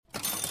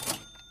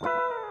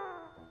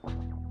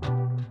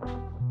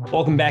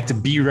Welcome back to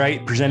Be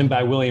Right, presented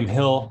by William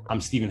Hill. I'm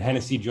Stephen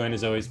Hennessy, joined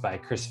as always by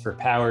Christopher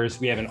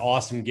Powers. We have an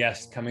awesome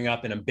guest coming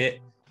up in a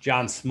bit,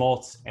 John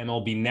Smoltz,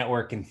 MLB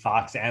Network and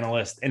Fox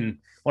analyst, and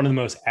one of the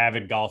most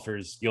avid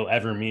golfers you'll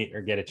ever meet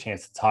or get a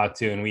chance to talk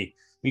to. And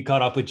we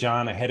caught up with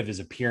John ahead of his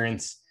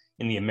appearance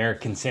in the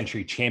American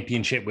Century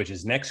Championship, which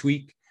is next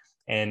week.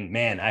 And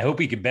man, I hope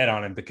we could bet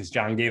on it because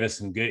John gave us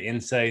some good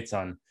insights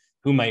on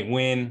who might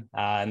win.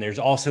 And there's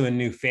also a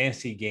new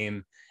fantasy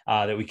game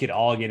that we could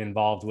all get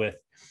involved with.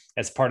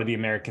 As part of the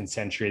American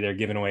Century, they're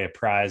giving away a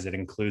prize that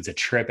includes a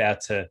trip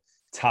out to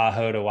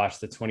Tahoe to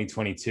watch the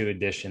 2022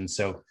 edition.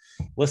 So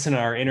listen to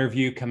our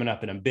interview coming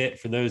up in a bit.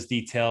 For those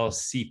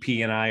details,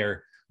 CP and I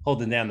are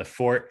holding down the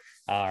fort.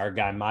 Our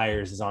guy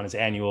Myers is on his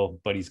annual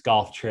Buddies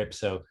golf trip.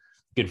 So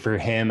good for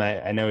him.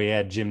 I know he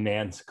had Jim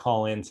Nance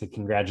call in to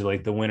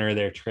congratulate the winner of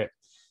their trip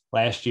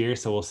last year.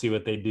 So we'll see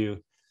what they do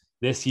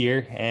this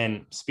year.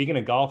 And speaking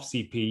of golf,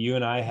 CP, you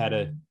and I had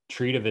a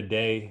treat of a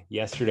day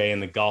yesterday in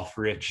the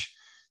golf-rich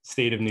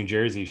state of New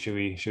Jersey. Should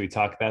we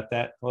talk about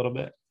that a little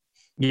bit?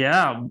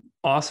 Yeah,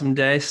 awesome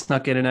day.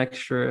 Snuck in an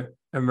extra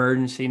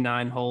emergency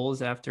 9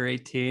 holes after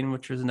 18,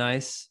 which was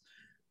nice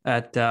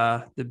at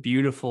the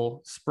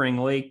beautiful Spring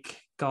Lake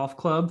Golf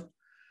Club.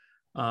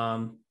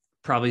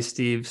 Probably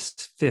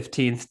Steve's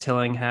 15th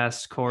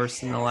Tillinghast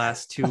course in the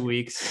last 2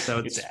 weeks. So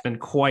it's been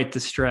quite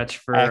the stretch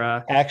for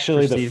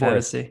actually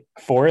for the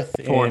fourth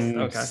in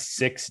okay.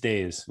 6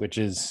 days, which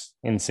is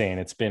insane.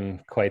 It's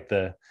been quite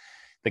the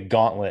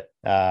gauntlet.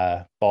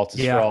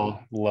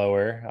 Baltusrol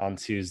lower on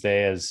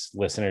Tuesday, as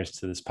listeners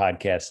to this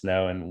podcast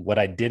know. And what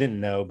I didn't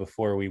know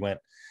before we went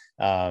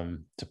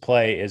to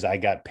play is I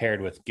got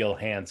paired with Gil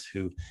Hance,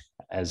 who,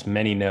 as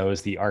many know,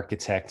 is the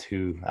architect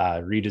who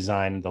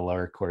redesigned the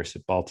lower course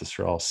at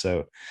Baltusrol.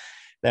 So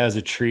that was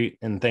a treat.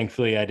 And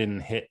thankfully I didn't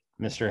hit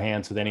Mr.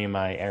 Hance with any of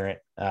my errant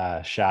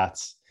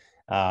shots.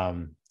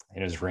 It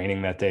was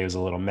raining that day. It was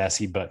a little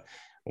messy, but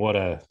what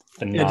a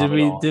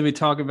phenomenal. Did we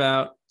talk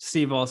about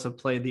Steve also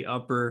played the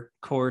upper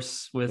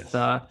course with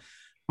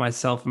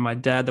myself and my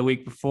dad the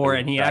week before,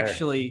 and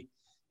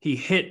he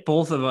hit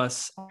both of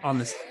us on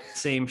the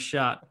same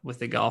shot with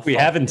the golf ball. We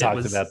haven't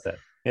talked about that.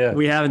 Yeah,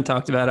 we haven't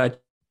talked about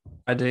it.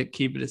 I did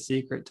keep it a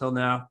secret till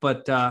now,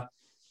 but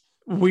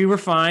we were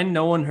fine.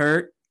 No one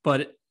hurt,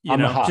 but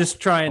just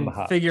try and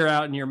figure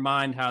out in your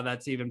mind how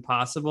that's even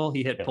possible.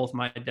 He hit both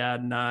my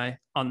dad and I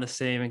on the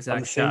same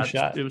exact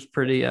shot. It was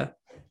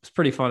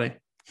pretty funny.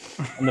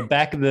 On the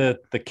back of the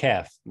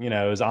calf,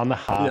 it was on the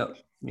hop.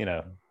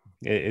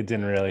 It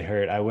didn't really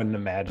hurt. I wouldn't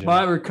imagine.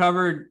 But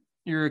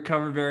you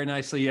recovered very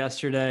nicely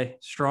yesterday.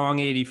 Strong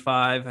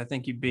 85. I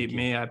think you beat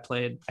me. I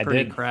played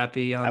pretty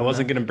crappy. I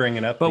wasn't going to bring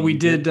it up, but we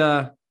did.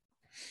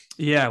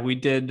 We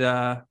did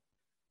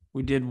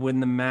win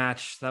the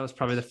match. That was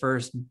probably the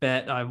first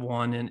bet I've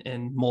won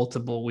in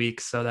multiple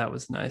weeks. So that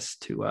was nice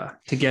to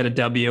get a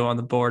W on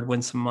the board,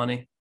 win some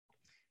money.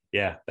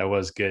 Yeah, that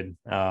was good.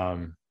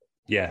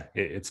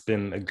 It's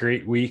been a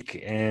great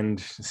week. And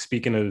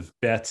speaking of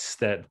bets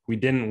that we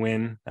didn't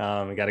win,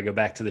 we got to go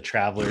back to the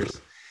Travelers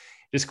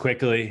just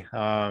quickly.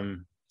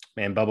 Man,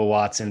 Bubba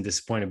Watson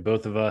disappointed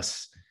both of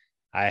us.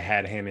 I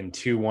had him in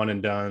 2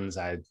 one-and-dones.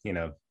 I,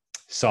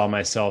 saw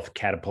myself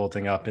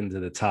catapulting up into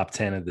the top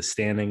 10 of the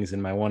standings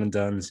in my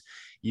one-and-dones.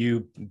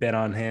 You bet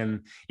on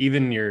him.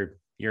 Even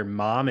your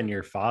mom and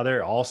your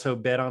father also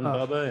bet on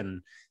Bubba,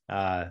 and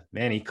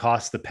man, he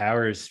cost the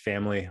Powers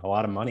family a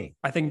lot of money.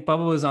 I think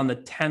Bubba was on the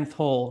 10th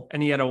hole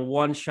and he had a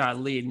 1-shot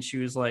lead, and she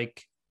was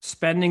like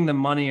spending the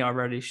money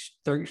already.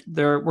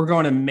 We're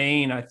going to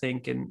Maine, I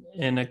think,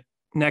 in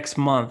next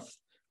month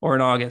or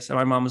in August. And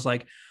my mom was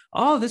like,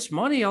 "Oh, this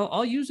money,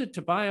 I'll use it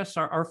to buy us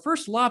our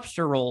first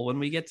lobster roll when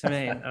we get to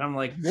Maine." And I'm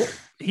like, what?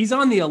 He's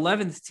on the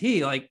 11th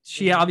tee. Like,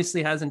 she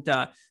obviously hasn't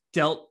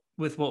dealt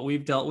with what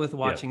we've dealt with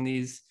watching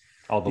these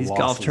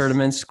golf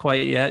tournaments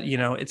quite yet.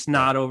 It's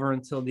not over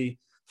until the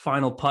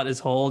final putt is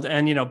holed,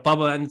 and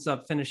Bubba ends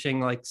up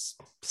finishing like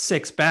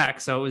 6 back,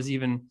 so it was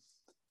even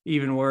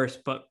worse.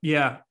 But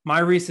yeah, my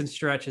recent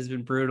stretch has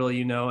been brutal.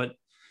 You know it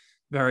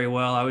very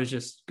well. I was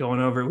just going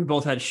over it. We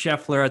both had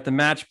Scheffler at the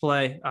match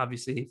play.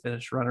 Obviously, he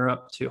finished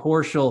runner-up to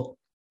Horschel.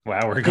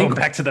 Wow, we're going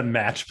back to the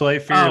match play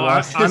for your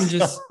losses. I'm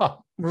just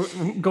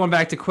going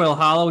back to Quill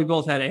Hollow. We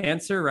both had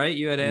Answer, right?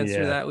 You had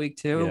Answer that week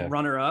too,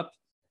 runner-up.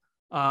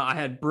 I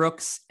had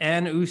Brooks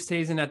and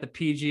Oosthuizen at the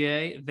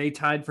PGA. They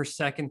tied for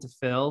second to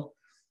Phil.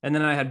 And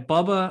then I had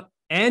Bubba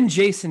and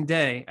Jason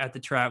Day at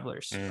the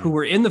Travelers, who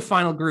were in the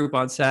final group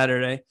on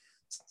Saturday.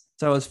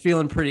 So I was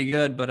feeling pretty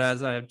good. But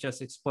as I have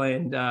just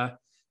explained,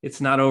 it's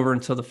not over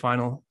until the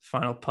final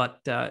putt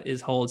is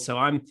holed. So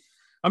I'm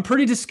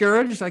pretty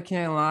discouraged. I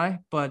can't lie,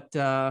 but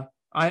I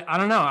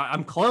don't know.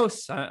 I'm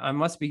close. I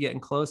must be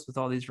getting close with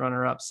all these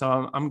runner-ups.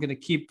 So I'm going to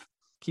keep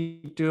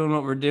doing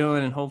what we're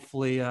doing, and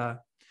hopefully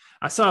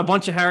I saw a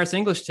bunch of Harris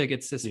English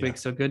tickets this week.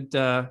 So good.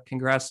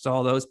 Congrats to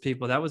all those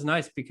people. That was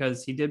nice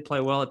because he did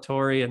play well at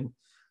Torrey and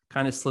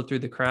kind of slipped through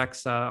the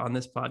cracks on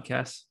this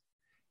podcast.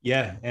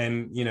 Yeah.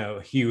 And,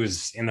 he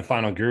was in the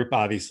final group,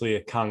 obviously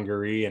at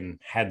Congaree, and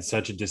had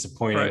such a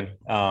disappointing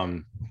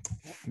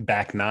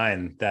back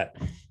nine that,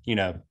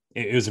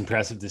 it was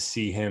impressive to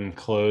see him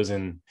close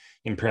in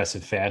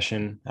impressive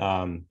fashion.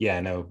 I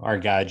know our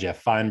guy,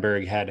 Jeff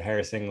Feinberg, had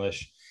Harris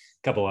English,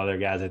 a couple other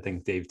guys, I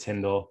think Dave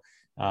Tyndall,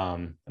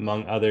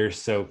 among others.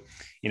 So,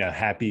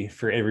 happy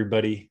for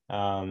everybody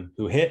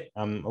who hit.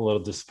 I'm a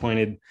little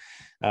disappointed.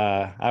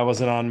 I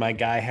wasn't on my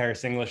guy,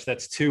 Harris English.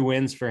 That's 2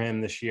 wins for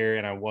him this year.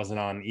 And I wasn't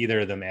on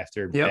either of them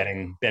after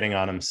betting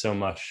on him so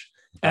much.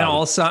 And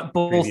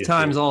both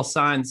times, all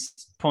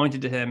signs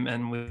pointed to him,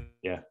 and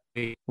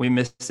we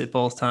missed it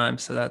both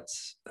times. So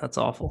that's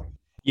awful.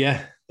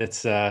 Yeah,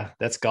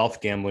 that's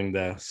golf gambling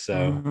though.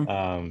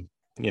 So,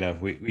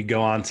 we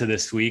go on to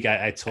this week.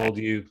 I told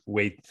you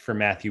wait for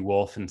Matthew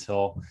Wolff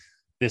until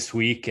this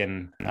week,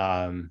 and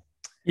I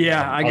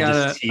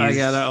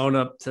gotta own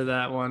up to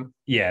that one.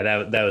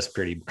 Yeah, that was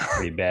pretty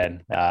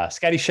bad.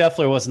 Scotty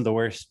Scheffler wasn't the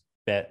worst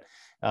bet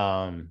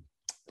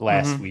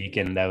last week,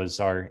 and that was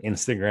our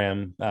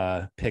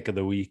Instagram pick of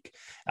the week.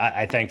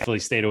 I thankfully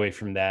stayed away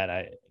from that.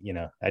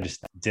 I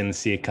just didn't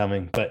see it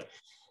coming. But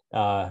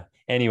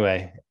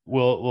anyway,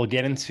 we'll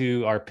get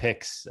into our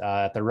picks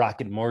at the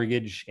Rocket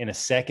Mortgage in a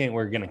second.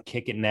 We're gonna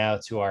kick it now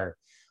to our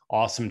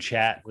awesome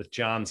chat with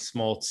John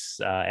Smoltz,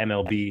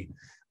 MLB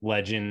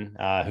legend,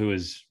 who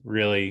is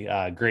really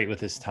great with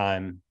his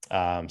time.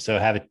 So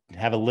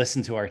have a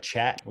listen to our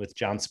chat with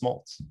John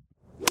Smoltz.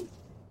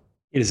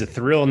 It is a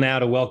thrill now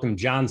to welcome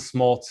John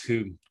Smoltz,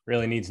 who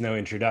really needs no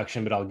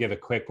introduction, but I'll give a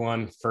quick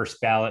one. First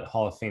ballot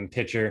Hall of Fame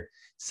pitcher,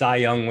 Cy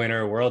Young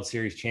winner, World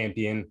Series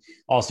champion,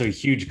 also a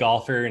huge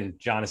golfer. And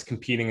John is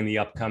competing in the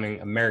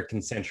upcoming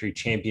American Century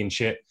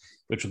Championship,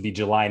 which will be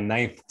July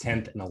 9th,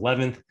 10th, and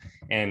 11th.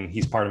 And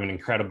he's part of an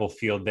incredible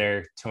field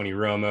there. Tony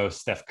Romo,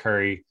 Steph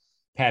Curry,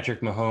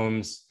 Patrick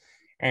Mahomes,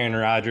 Aaron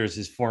Rodgers,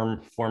 his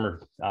former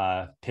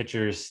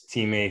pitchers,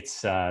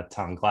 teammates,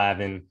 Tom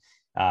Glavine,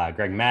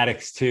 Greg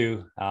Maddux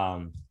too.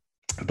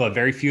 But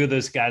very few of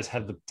those guys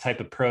have the type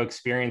of pro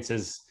experience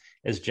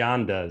as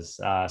John does.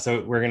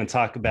 So we're going to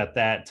talk about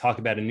that, talk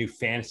about a new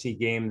fantasy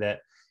game that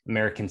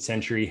American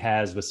Century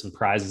has with some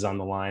prizes on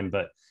the line.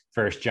 But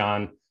first,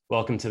 John,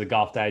 welcome to the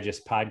Golf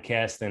Digest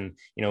podcast. And,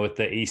 with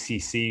the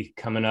ACC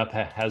coming up,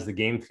 how's the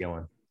game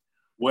feeling?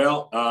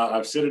 Well,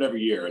 I've said it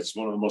every year. It's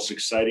one of the most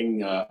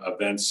exciting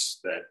events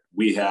that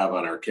we have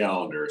on our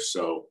calendar.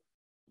 So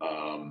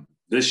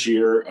this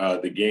year,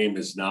 the game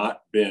has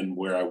not been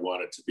where I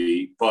want it to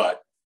be,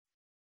 but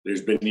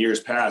there's been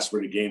years past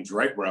where the game's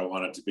right where I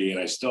want it to be, and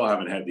I still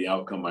haven't had the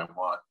outcome I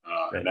want,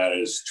 and that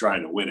is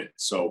trying to win it.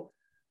 So,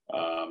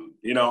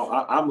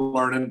 I'm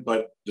learning,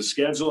 but the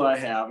schedule I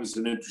have is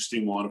an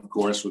interesting one, of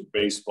course, with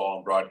baseball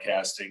and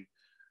broadcasting.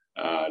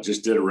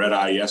 Just did a red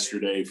eye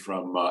yesterday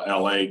from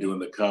LA doing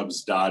the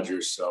Cubs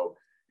Dodgers. So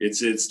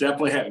it's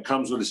definitely it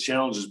comes with its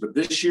challenges, but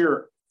this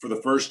year, for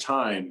the first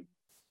time,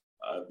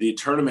 the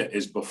tournament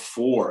is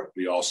before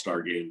the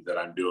All-Star game that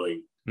I'm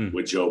doing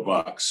with Joe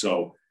Buck.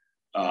 So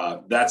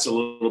that's a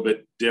little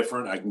bit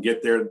different. I can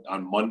get there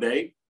on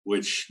Monday,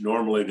 which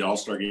normally the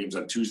All-Star game's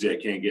on Tuesday.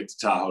 I can't get to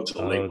Tahoe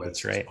till late Wednesday.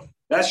 That's right. So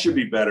that should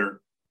be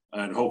better,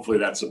 and hopefully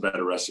that's a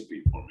better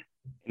recipe for me.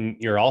 And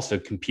you're also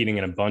competing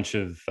in a bunch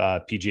of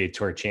PGA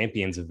Tour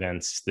Champions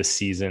events this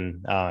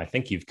season. I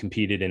think you've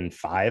competed in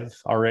 5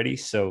 already.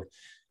 So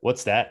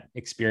what's that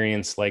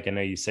experience like? I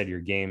know you said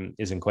your game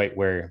isn't quite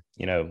where,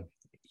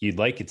 you'd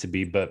like it to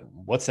be, but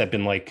what's that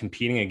been like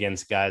competing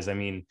against guys? I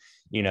mean,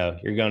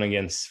 you're going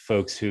against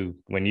folks who,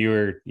 when you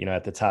were,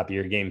 at the top of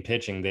your game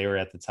pitching, they were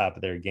at the top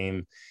of their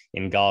game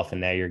in golf,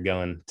 and now you're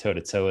going toe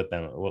to toe with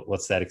them.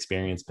 What's that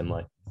experience been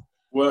like?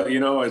 Well,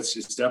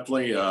 it's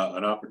definitely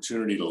an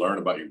opportunity to learn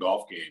about your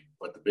golf game.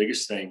 But the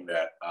biggest thing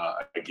that,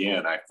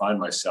 again, I find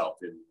myself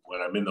in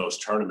when I'm in those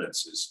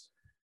tournaments is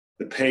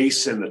the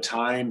pace and the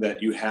time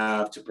that you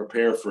have to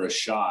prepare for a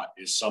shot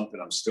is something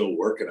I'm still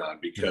working on,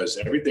 because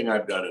everything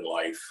I've done in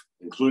life,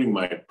 including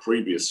my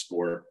previous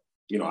sport,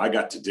 I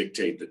got to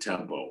dictate the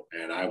tempo,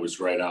 and I was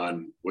right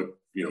on what,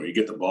 you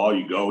get the ball,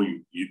 you go,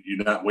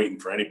 you're not waiting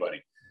for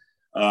anybody.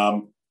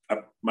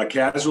 My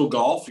casual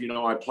golf,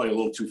 I play a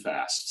little too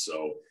fast.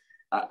 So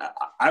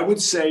I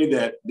would say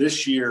that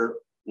this year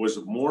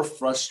was more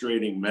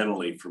frustrating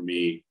mentally for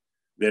me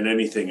than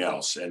anything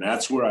else. And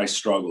that's where I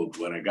struggled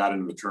when I got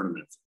into the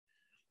tournament.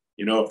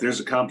 If there's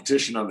a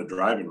competition on the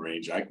driving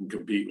range, I can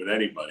compete with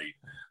anybody.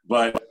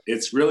 But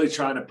it's really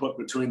trying to put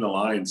between the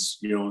lines,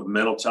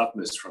 mental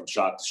toughness from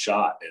shot to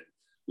shot, and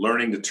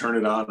learning to turn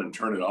it on and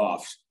turn it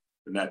off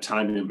in that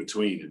time in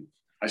between. And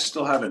I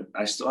still haven't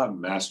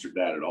mastered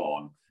that at all.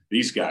 And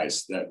these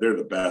guys, that they're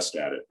the best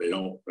at it. They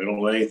don't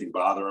let anything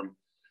bother them.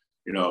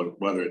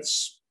 Whether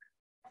it's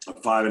a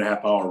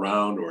 5.5 hour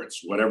round or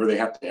it's whatever they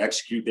have to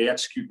execute, they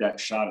execute that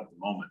shot at the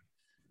moment.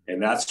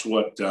 And that's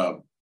what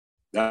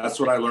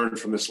I learned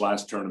from this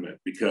last tournament,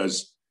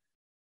 because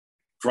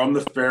from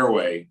the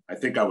fairway, I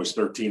think I was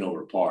 13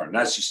 over par, and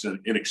that's just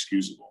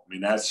inexcusable. I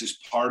mean, that's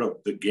just part of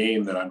the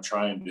game that I'm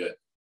trying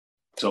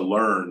to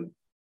learn,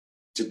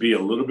 to be a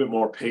little bit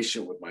more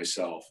patient with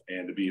myself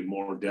and to be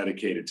more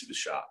dedicated to the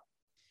shot.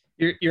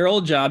 Your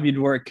old job, you'd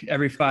work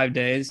every 5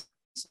 days.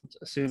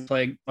 Soon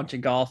play a bunch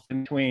of golf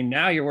in between.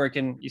 Now you're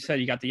working. You said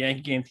you got the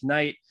Yankee game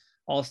tonight,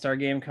 All-Star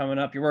game coming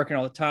up. You're working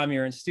all the time.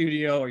 You're in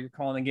studio or you're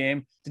calling a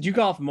game. Did you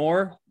golf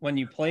more when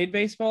you played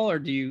baseball, or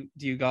do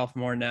you golf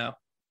more now?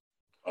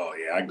 Oh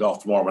yeah, I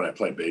golfed more when I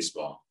played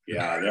baseball.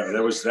 Yeah,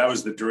 that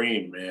was the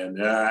dream, man.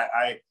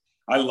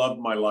 I loved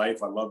my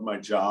life. I loved my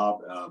job.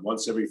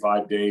 Once every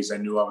 5 days, I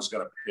knew I was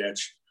going to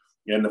pitch,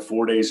 and the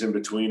 4 days in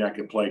between, I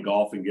could play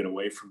golf and get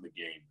away from the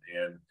game.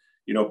 And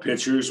you know,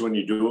 pitchers, when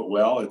you do it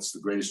well, it's the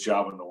greatest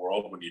job in the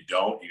world. When you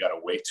don't, you got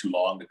to wait too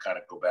long to kind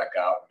of go back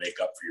out and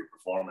make up for your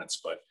performance.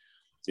 But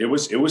it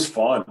was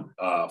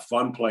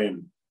fun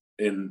playing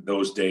in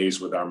those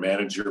days with our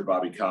manager,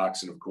 Bobby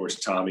Cox, and of course,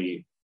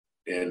 Tommy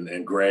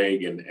and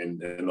Greg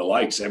and the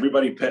likes.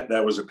 Everybody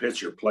that was a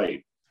pitcher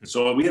played.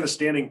 So we had a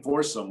standing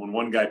foursome when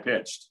one guy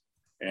pitched,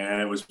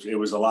 and it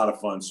was a lot of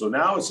fun. So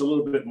now it's a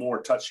little bit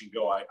more touch and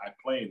go. I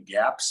play in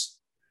gaps.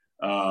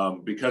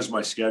 Because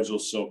my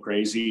schedule's so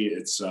crazy,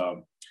 it's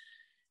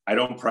I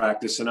don't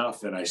practice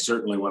enough, and I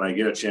certainly, when I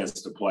get a chance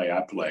to play,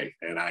 I play.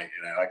 And I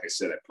like I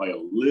said, I play a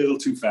little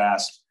too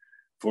fast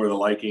for the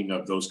liking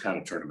of those kind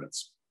of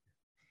tournaments.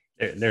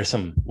 There's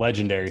some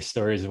legendary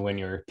stories of when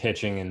you were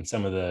pitching and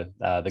some of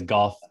the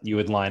golf you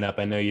would line up.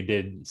 I know you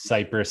did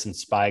Cypress and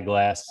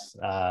Spyglass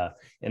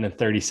in a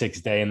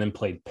 36-day, and then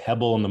played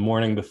Pebble in the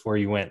morning before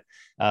you went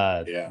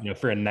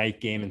for a night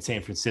game in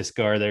San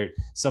Francisco. Are there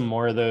some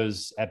more of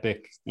those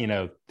epic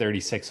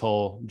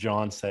 36-hole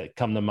jaunts that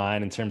come to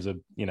mind in terms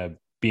of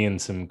being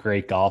some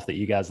great golf that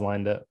you guys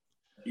lined up?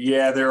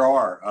 Yeah, there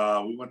are.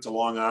 We went to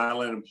Long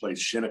Island and played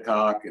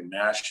Shinnecock and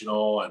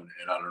National, and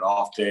on an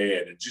off day,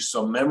 and just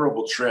some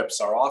memorable trips.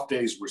 Our off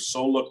days were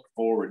so looked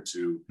forward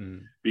to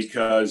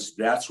because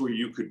that's where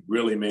you could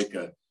really make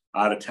a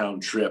out of town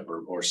trip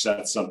or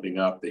set something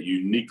up that you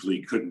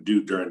uniquely couldn't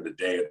do during the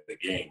day of the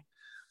game.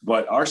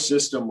 But our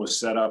system was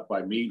set up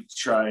by me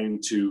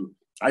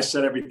I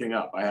set everything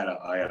up. I had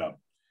a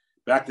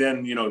back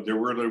then, there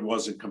really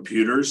wasn't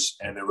computers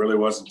and there really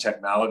wasn't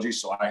technology.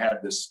 So I had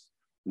this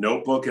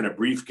notebook and a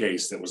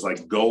briefcase that was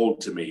like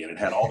gold to me. And it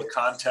had all the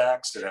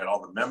contacts, it had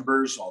all the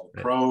members, all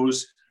the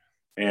pros,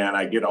 and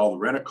I get all the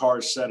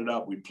rent-a-cars set it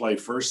up. We'd play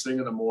first thing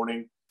in the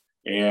morning.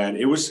 And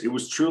it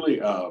was truly,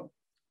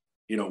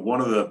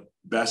 one of the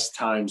best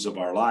times of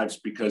our lives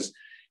because,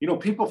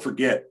 people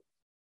forget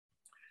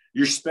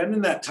you're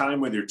spending that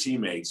time with your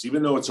teammates,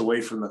 even though it's away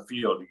from the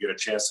field. You get a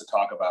chance to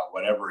talk about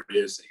whatever it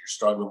is that you're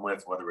struggling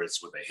with, whether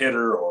it's with a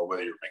hitter or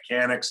whether you're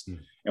mechanics.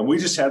 And we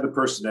just had the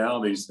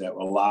personalities that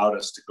allowed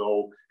us to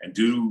go and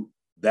do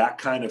that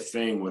kind of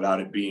thing without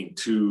it being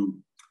too,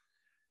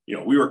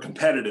 we were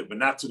competitive, but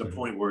not to the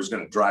point where it's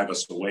going to drive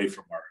us away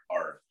from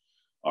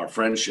our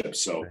friendship.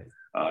 So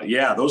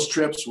those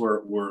trips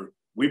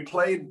we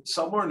played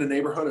somewhere in the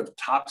neighborhood of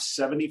top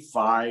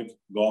 75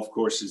 golf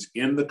courses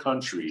in the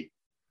country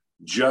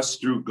just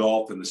through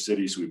golf in the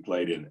cities we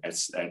played in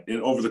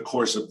over the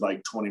course of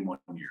like 21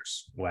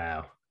 years.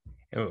 Wow.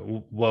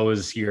 What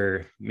was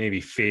your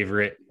maybe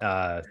favorite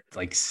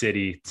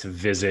city to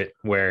visit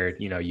where,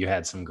 you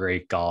had some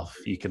great golf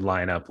you could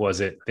line up? Was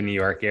it the New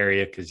York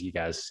area? Because you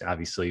guys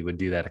obviously would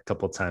do that a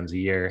couple of times a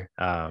year.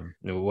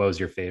 What was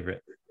your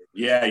favorite?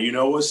 Yeah.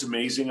 What's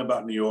amazing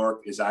about New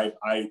York is I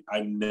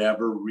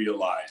never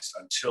realized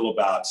until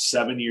about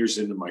 7 years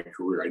into my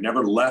career, I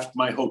never left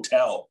my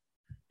hotel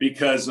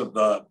because of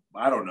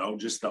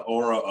just the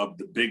aura of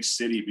the big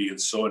city being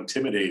so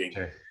intimidating.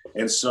 Sure.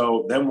 And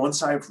so then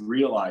once I've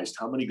realized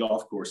how many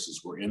golf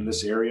courses were in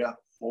this area,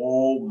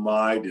 oh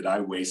my, did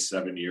I waste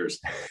 7 years.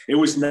 It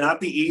was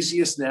not the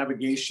easiest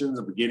navigation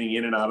of getting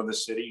in and out of the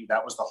city.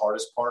 That was the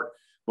hardest part.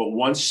 But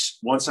once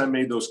I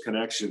made those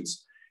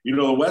connections,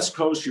 the West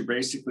Coast, you're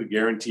basically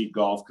guaranteed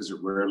golf because it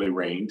rarely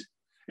rained.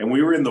 And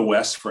we were in the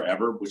West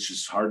forever, which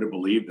is hard to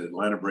believe. The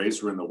Atlanta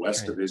Braves were in the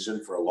West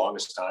Division for the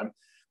longest time.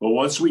 But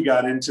once we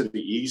got into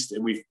the East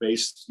and we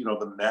faced,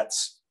 the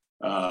Mets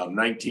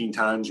 19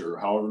 times or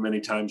however many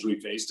times we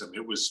faced them,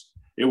 it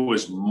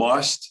was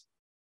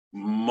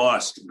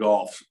must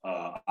golf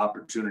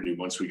opportunity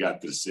once we got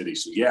to the city.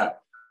 So yeah,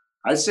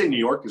 I'd say New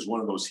York is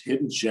one of those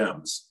hidden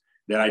gems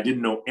that I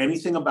didn't know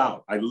anything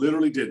about. I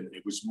literally didn't.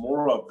 It was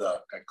more of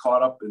I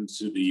caught up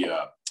into the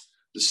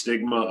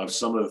stigma of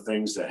some of the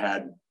things that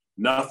had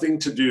nothing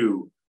to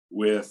do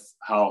with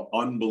how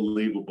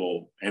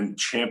unbelievable and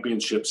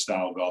championship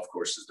style golf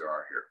courses there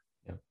are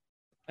here.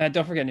 And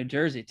don't forget New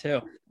Jersey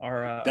too.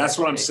 That's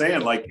what I'm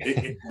saying. Like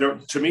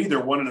to me, they're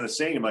one and the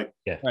same. Like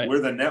where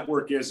the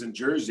network is in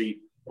Jersey.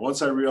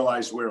 Once I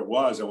realized where it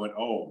was, I went,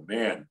 oh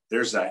man,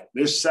 there's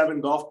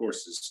 7 golf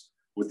courses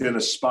within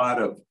a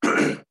spot of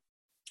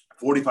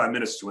 45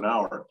 minutes to an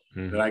hour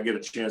that I get a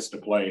chance to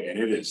play.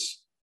 And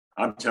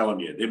I'm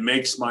telling you, it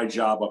makes my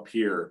job up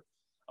here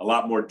a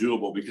lot more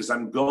doable because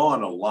I'm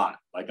gone a lot.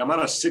 Like I'm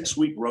on a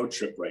 6-week road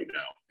trip right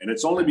now. And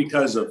it's only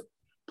because of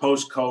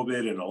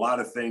post-COVID and a lot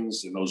of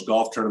things in those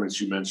golf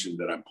tournaments you mentioned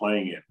that I'm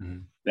playing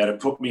in that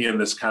have put me in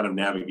this kind of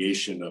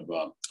navigation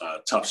of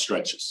tough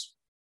stretches.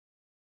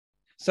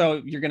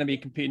 So you're going to be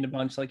competing a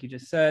bunch, like you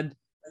just said.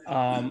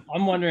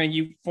 I'm wondering,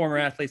 you former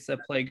athletes that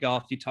play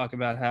golf, you talk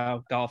about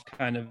how golf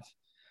kind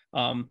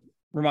of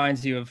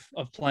reminds you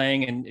of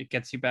playing, and it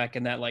gets you back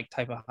in that like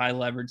type of high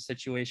leverage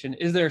situation.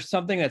 Is there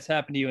something that's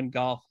happened to you in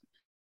golf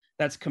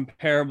that's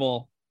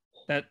comparable,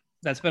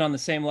 that's been on the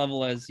same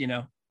level as,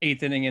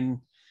 eighth inning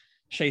in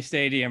Shea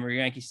Stadium or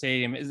Yankee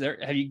Stadium?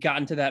 Have you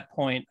gotten to that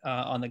point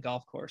on the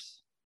golf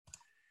course?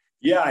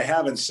 Yeah, I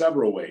have in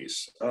several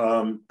ways.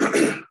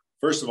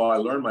 First of all, I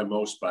learned my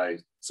most by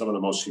some of the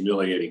most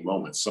humiliating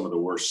moments, some of the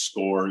worst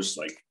scores.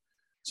 Like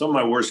some of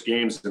my worst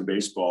games in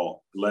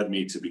baseball led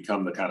me to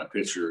become the kind of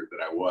pitcher that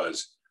I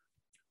was.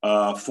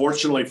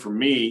 Fortunately for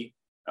me,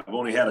 I've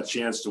only had a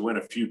chance to win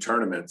a few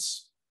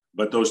tournaments,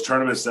 but those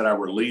tournaments that I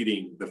were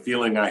leading, the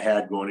feeling I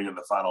had going into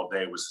the final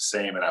day was the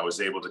same, and I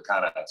was able to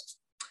kind of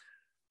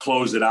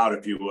close it out,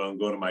 if you will, and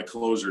go to my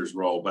closer's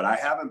role. But I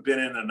haven't been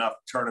in enough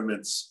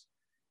tournaments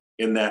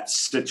in that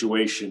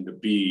situation to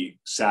be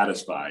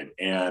satisfied.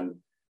 And,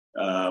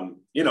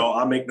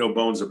 I'll make no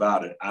bones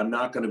about it. I'm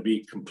not going to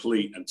be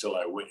complete until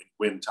I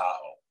win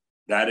Tahoe.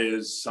 That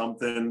is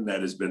something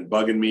that has been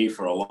bugging me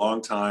for a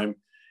long time.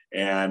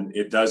 And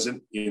it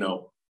doesn't,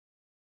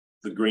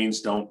 the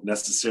greens don't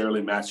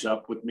necessarily match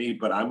up with me,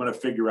 but I'm going to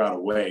figure out a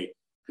way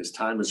because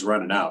time is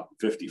running out,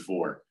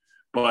 54.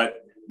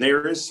 But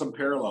there is some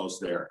parallels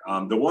there.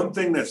 The one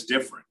thing that's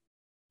different,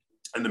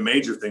 and the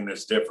major thing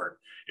that's different,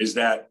 is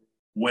that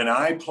when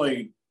I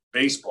played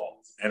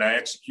baseball and I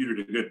executed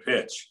a good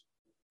pitch,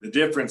 the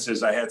difference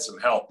is I had some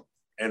help,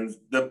 and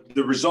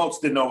the results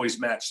didn't always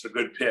match the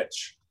good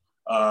pitch.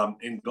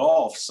 In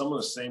golf, some of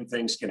the same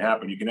things can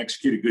happen. You can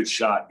execute a good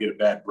shot, get a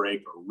bad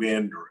break or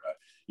wind, or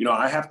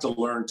I have to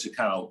learn to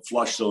kind of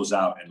flush those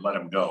out and let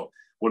them go.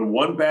 When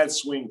one bad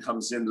swing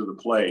comes into the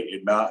play,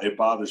 it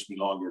bothers me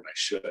longer than I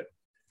should.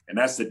 And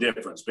that's the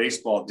difference.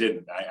 Baseball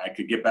didn't. I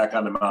could get back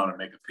on the mound and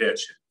make a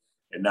pitch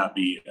and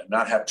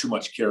not have too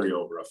much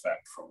carryover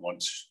effect from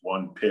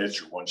one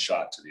pitch or one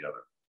shot to the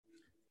other.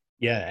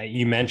 Yeah,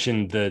 you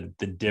mentioned the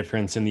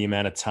difference in the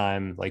amount of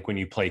time, like when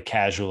you play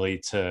casually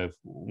to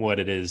what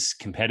it is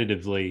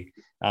competitively.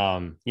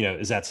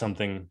 Is that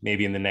something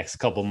maybe in the next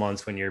couple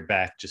months when you're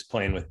back just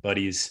playing with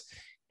buddies,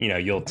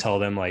 you'll tell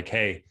them like,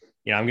 hey,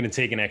 I'm going to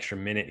take an extra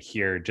minute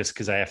here just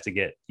because I have to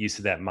get used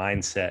to that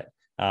mindset.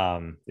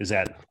 Is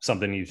that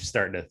something you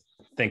start to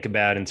think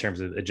about in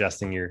terms of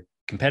adjusting your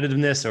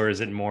competitiveness, or is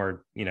it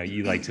more,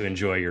 you like to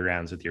enjoy your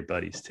rounds with your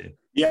buddies too?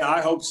 Yeah,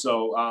 I hope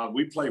so.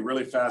 We play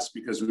really fast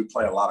because we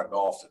play a lot of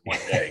golf in one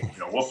day.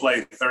 We'll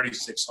play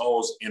 36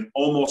 holes in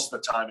almost the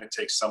time it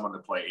takes someone to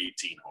play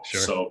 18 holes.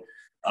 Sure. So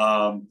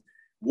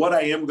what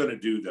I am going to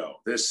do, though,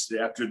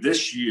 after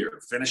this year,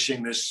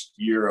 finishing this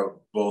year of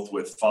both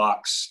with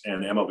Fox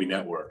and MLB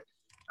Network,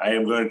 I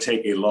am going to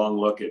take a long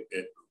look at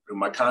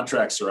my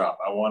contracts are up.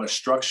 I want to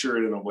structure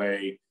it in a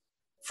way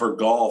for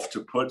golf to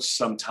put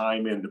some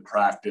time into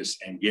practice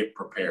and get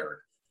prepared.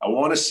 I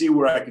want to see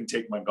where I can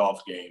take my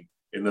golf game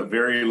in the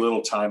very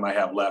little time I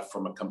have left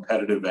from a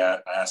competitive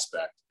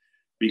aspect,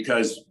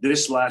 because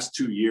this last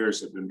 2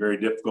 years have been very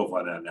difficult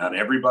on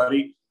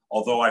everybody,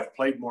 although I've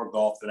played more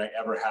golf than I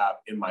ever have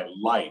in my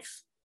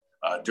life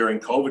during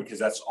COVID, because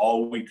that's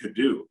all we could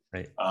do.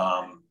 Right.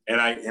 And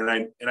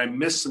I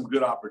missed some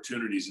good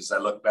opportunities as I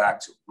look back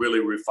to really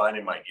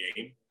refining my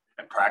game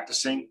and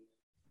practicing.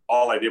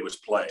 All I did was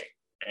play.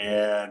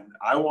 And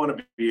I want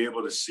to be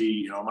able to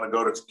see, I'm going to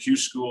go to Q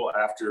school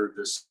after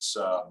this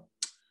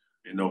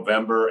in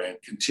November and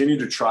continue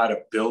to try to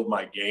build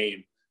my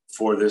game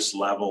for this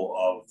level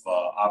of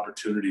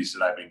opportunities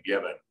that I've been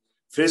given.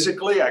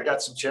 Physically, I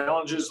got some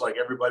challenges like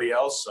everybody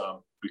else.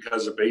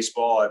 Because of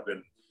baseball, I've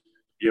been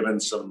given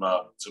some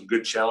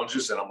good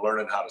challenges, and I'm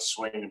learning how to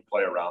swing and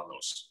play around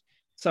those.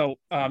 So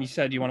you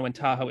said you want to win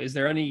Tahoe. Is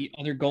there any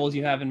other goals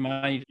you have in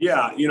mind?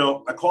 Yeah,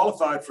 I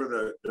qualified for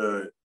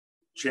the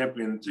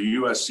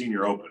U.S.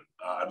 Senior Open.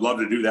 I'd love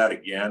to do that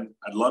again.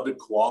 I'd love to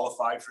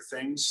qualify for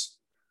things.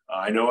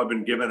 I know I've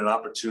been given an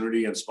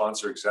opportunity and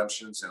sponsor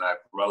exemptions, and I've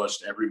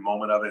relished every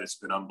moment of it. It's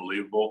been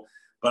unbelievable.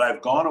 But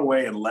I've gone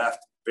away and left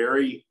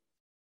very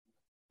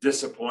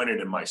disappointed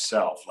in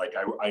myself. Like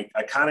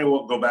I kind of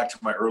won't go back to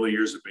my early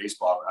years of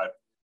baseball.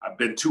 I've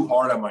been too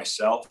hard on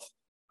myself,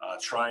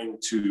 trying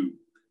to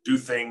do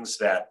things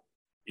that,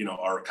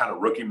 are kind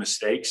of rookie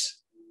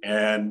mistakes.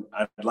 And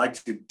I'd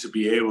like to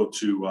be able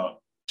to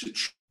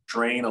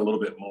train a little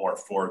bit more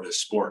for this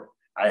sport.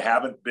 I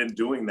haven't been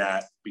doing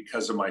that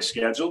because of my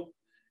schedule,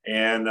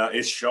 and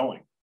it's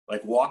showing.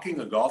 Like walking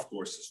a golf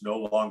course is no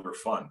longer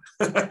fun.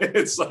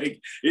 It's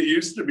like it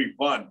used to be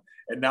fun,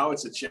 and now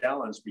it's a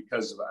challenge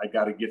because I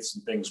got to get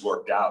some things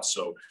worked out.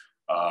 So,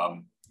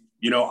 I'm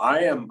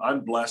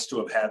blessed to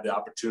have had the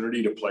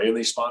opportunity to play in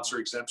these sponsor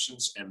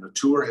exemptions, and the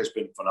tour has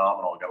been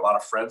phenomenal. I got a lot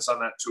of friends on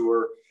that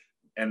tour,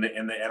 and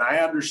I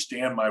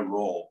understand my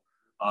role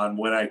on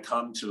when I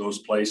come to those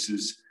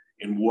places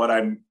and what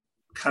I'm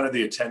kind of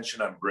the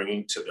attention I'm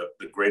bringing to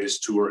the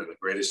greatest tour and the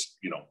greatest,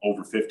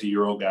 over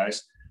 50-year-old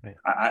guys. Right.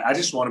 I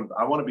just want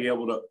to be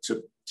able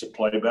to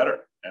play better.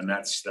 And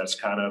that's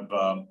kind of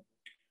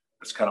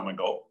my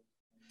goal.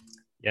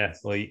 Yeah,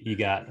 well, you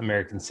got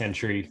American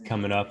Century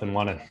coming up and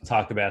want to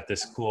talk about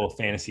this cool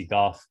fantasy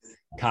golf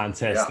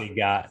contest they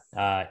got.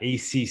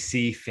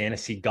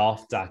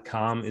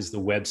 ACCFantasyGolf.com is the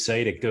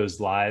website. It goes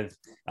live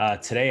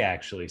today,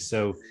 actually.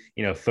 So,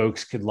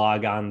 folks could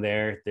log on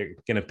there. They're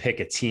going to pick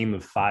a team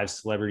of 5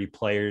 celebrity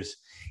players,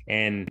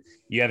 and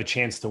you have a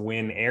chance to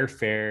win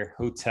airfare,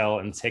 hotel,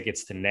 and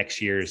tickets to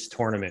next year's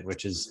tournament,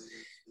 which is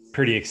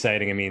pretty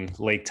exciting. I mean,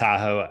 Lake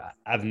Tahoe,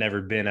 I've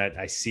never been.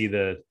 I see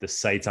the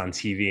sites on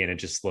TV and it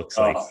just looks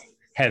like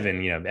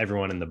heaven,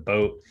 everyone in the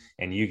boat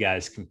and you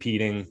guys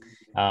competing,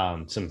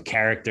 some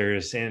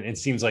characters, and it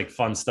seems like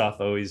fun stuff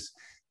always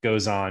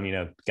goes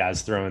on,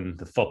 guys throwing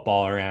the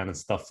football around and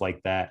stuff like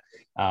that.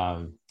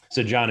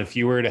 So John, if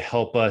you were to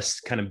help us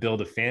kind of build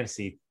a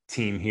fantasy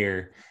team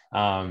here,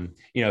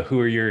 who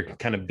are your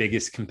kind of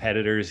biggest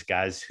competitors,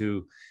 guys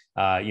who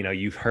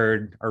you've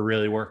heard are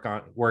really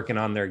working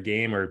on their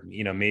game, or,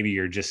 maybe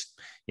you're just,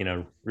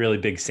 really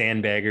big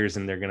sandbaggers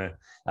and they're going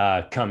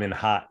to come in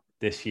hot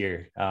this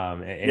year. You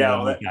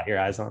got your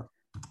eyes on?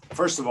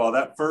 First of all,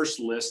 that first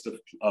list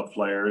of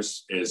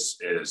players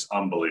is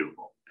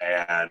unbelievable.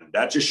 And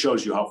that just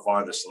shows you how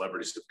far the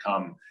celebrities have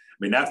come. I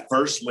mean, that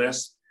first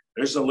list,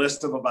 there's a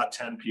list of about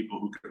 10 people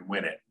who can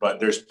win it, but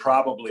there's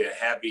probably a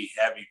heavy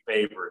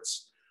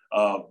favorites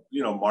of,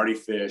 Marty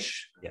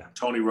Fish,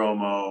 Tony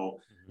Romo,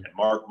 and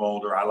Mark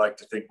Mulder. I like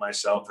to think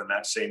myself in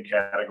that same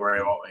category.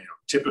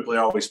 Typically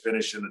always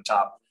finish in the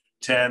top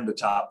 10, the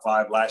top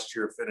 5. Last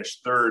year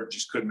finished third,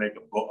 just couldn't make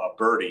a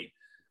birdie.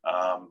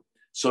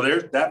 So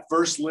there's that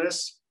first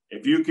list.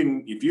 If you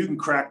can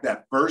crack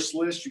that first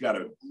list, you got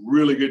a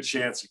really good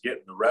chance of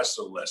getting the rest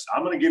of the list.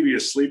 I'm going to give you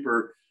a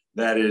sleeper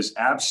that is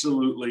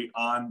absolutely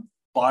on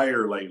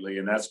fire lately,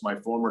 and that's my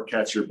former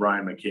catcher,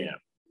 Brian McCann.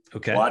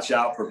 Okay. Watch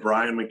out for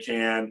Brian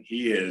McCann.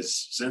 He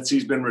is, since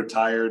he's been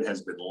retired,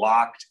 has been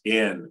locked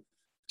in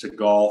to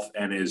golf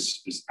and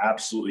is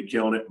absolutely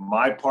killing it.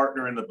 My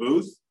partner in the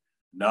booth,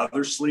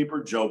 another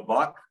sleeper, Joe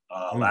Buck.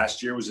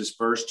 Last year was his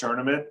first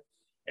tournament,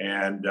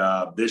 and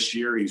this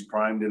year he's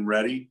primed and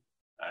ready.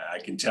 I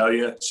can tell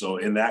you. So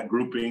in that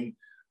grouping,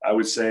 I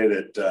would say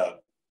that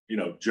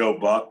Joe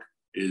Buck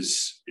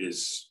is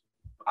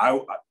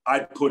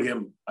I'd put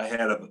him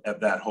ahead of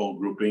that whole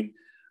grouping.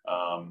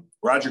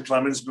 Roger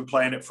Clemens has been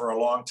playing it for a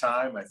long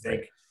time. I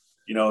think,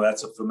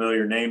 that's a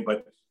familiar name,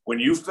 but when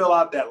you fill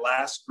out that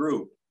last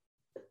group,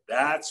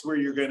 that's where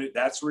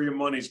your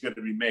money's going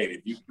to be made.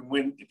 If you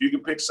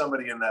can pick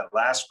somebody in that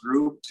last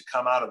group to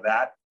come out of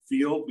that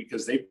field,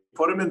 because they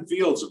put them in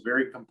fields of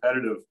very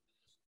competitive,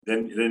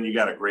 then you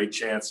got a great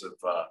chance of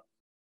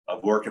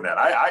working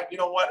that. You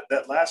know what?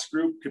 That last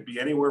group could be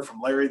anywhere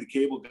from Larry the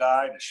Cable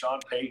Guy to Sean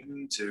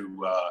Payton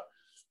to,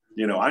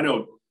 I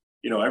know,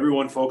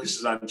 everyone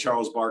focuses on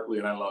Charles Barkley,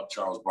 and I love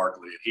Charles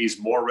Barkley. And he's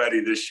more ready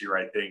this year,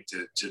 I think,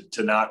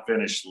 to not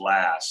finish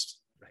last.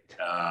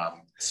 Right.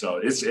 So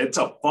it's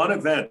a fun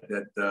event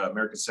that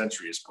American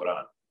Century has put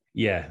on.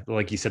 Yeah,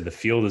 like you said, the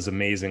field is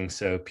amazing.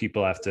 So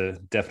people have to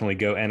definitely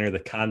go enter the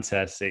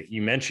contest.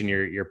 You mentioned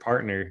your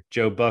partner,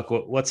 Joe Buck.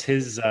 What's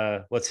his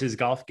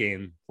golf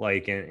game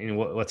like, and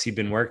what's he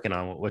been working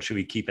on? What should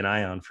we keep an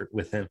eye on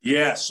with him?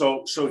 Yeah,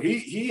 so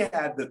he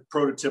had the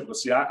prototypical.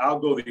 See,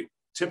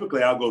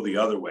 Typically, I'll go the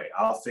other way.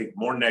 I'll think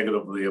more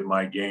negatively of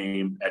my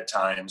game at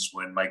times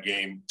when my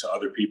game to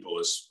other people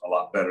is a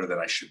lot better than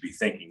I should be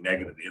thinking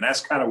negatively. And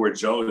that's kind of where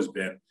Joe has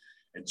been.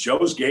 And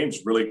Joe's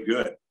game's really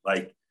good.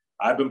 Like,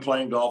 I've been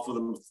playing golf with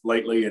him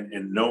lately,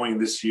 and knowing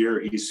this year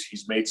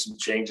he's made some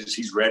changes.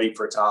 He's ready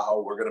for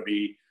Tahoe. We're going to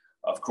be,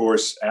 of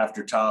course,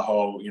 after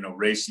Tahoe,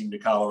 racing to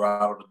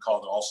Colorado to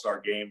call the All-Star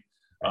game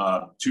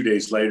 2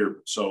 days later.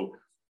 So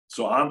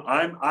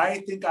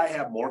I think I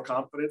have more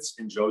confidence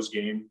in Joe's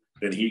game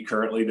than he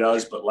currently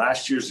does, but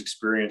last year's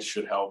experience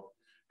should help,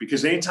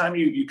 because anytime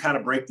you kind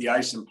of break the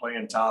ice and play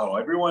in Tahoe,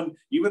 everyone,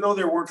 even though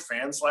there weren't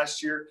fans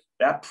last year,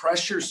 that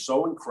pressure is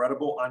so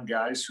incredible on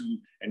guys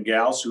and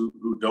gals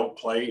who don't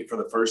play for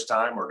the first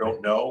time or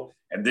don't know.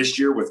 And this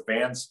year with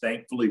fans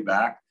thankfully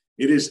back,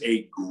 it is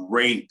a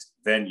great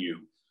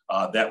venue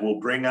that will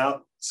bring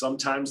out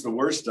sometimes the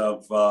worst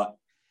of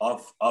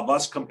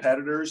us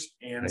competitors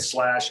and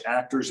 /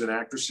 actors and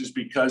actresses,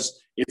 because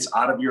it's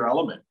out of your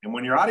element. And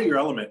when you're out of your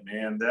element,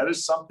 man, that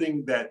is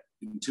something that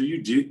until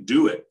you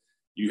do it,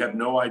 you have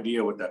no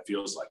idea what that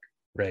feels like.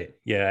 Right.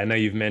 Yeah. I know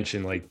you've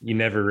mentioned like you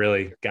never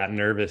really got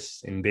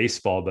nervous in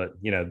baseball, but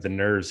the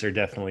nerves are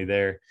definitely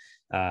there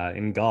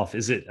in golf.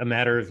 Is it a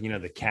matter of,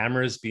 the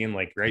cameras being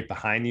like right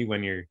behind you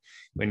when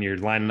you're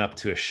lining up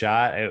to a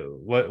shot?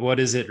 What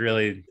is it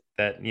really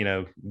that,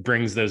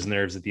 brings those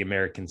nerves at the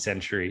American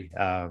Century?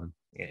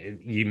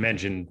 You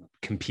mentioned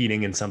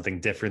competing in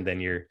something different than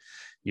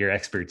your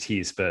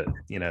expertise, but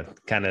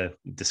kind of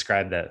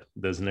describe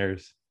those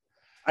nerves.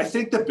 I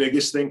think the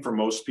biggest thing for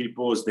most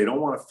people is they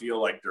don't want to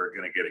feel like they're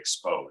going to get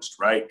exposed,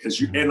 right?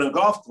 Because in a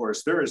golf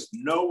course, there is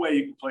no way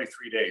you can play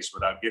 3 days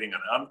without getting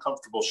an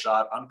uncomfortable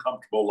shot,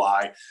 uncomfortable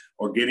lie,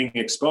 or getting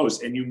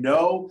exposed. And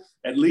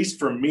at least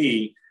for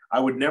me, I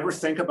would never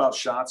think about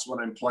shots when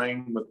I'm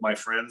playing with my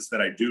friends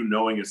that I do,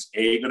 knowing it's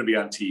A, going to be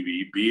on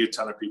TV, B, a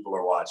ton of people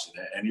are watching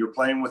it, and you're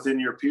playing within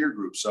your peer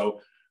group. So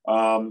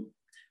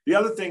the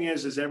other thing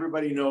is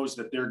everybody knows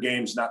that their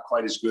game's not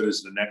quite as good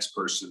as the next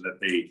person, that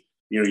they,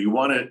 you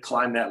want to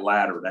climb that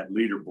ladder, that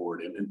leaderboard.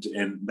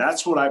 And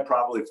that's what I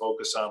probably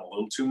focus on a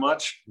little too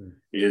much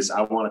is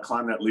I want to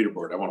climb that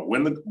leaderboard. I want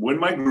to win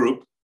my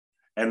group.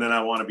 And then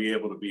I want to be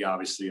able to be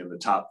obviously in the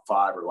top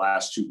 5 or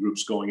last 2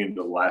 groups going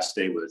into the last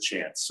day with a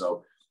chance.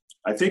 So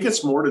I think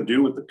it's more to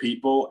do with the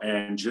people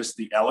and just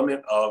the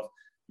element of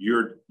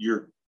you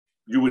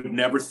would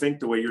never think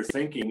the way you're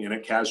thinking in a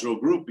casual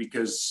group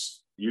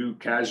because you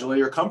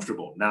casually are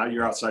comfortable. Now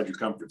you're outside your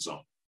comfort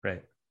zone.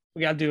 Right.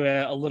 We got to do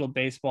a little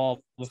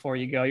baseball before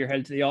you go. You're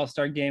headed to the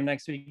All-Star game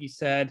next week. You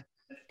said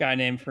a guy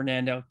named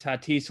Fernando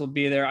Tatis will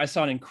be there. I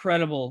saw an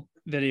incredible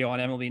video on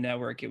MLB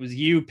Network. It was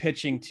you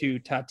pitching to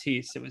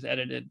Tatis. It was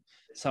edited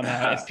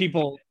somehow. If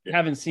people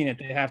haven't seen it,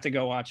 they have to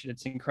go watch it.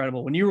 It's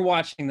incredible. When you were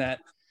watching that,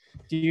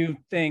 do you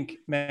think,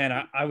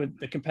 man, I would,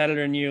 the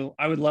competitor in you,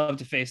 I would love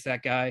to face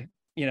that guy,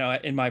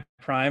 in my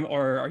prime?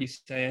 Or are you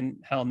saying,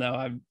 hell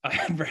no,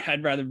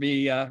 I'd rather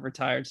be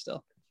retired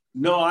still?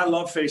 No, I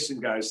love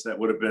facing guys that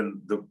would have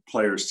been the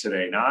players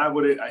today. Now,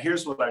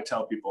 here's what I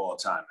tell people all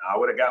the time. I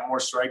would have got more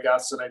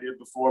strikeouts than I did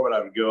before, but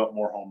I would go up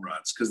more home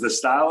runs because the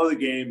style of the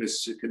game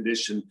is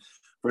conditioned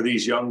for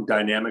these young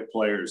dynamic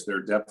players.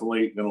 They're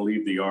definitely going to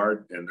leave the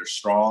yard and they're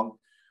strong.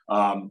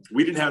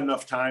 We didn't have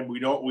enough time. We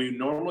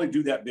normally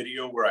do that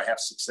video where I have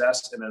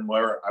success and then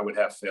where I would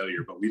have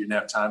failure, but we didn't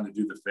have time to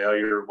do the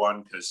failure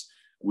one because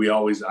we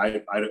always,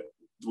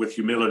 with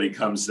humility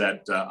comes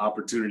that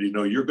opportunity to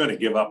know you're going to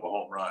give up a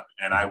home run.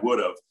 And I would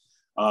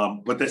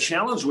have. But the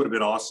challenge would have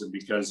been awesome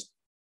because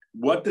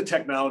what the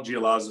technology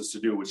allows us to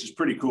do, which is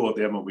pretty cool at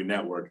the MLB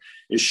Network,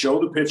 is show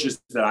the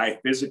pitches that I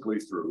physically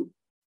threw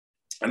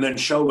and then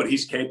show what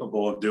he's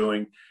capable of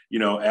doing,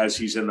 as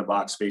he's in the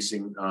box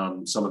facing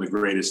some of the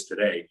greatest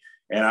today.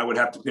 And I would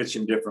have to pitch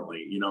him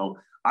differently.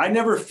 I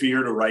never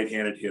feared a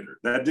right-handed hitter.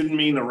 That didn't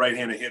mean a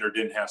right-handed hitter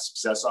didn't have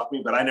success off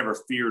me, but I never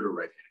feared a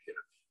right-handed hitter.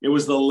 It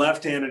was the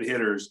left-handed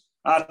hitters.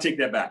 I'll take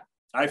that back.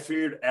 I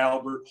feared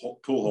Albert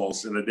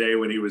Pujols in the day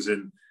when he was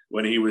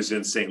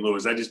in St.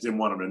 Louis. I just didn't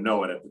want him to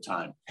know it at the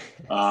time.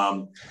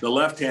 The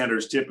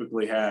left-handers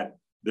typically had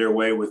their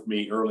way with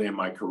me early in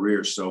my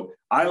career. So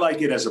I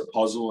like it as a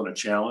puzzle and a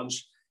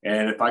challenge.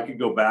 And if I could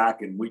go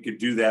back and we could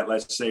do that,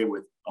 let's say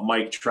with a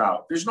Mike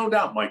Trout, there's no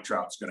doubt Mike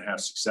Trout's going to have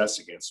success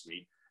against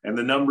me. And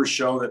the numbers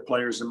show that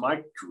players in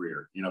my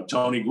career,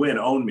 Tony Gwynn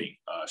owned me,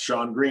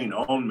 Sean Green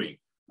owned me.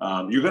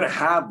 You're going to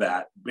have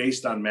that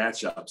based on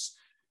matchups.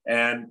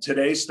 And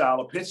today's style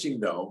of pitching,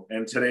 though,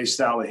 and today's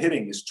style of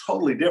hitting is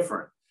totally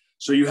different.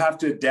 So you have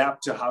to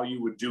adapt to how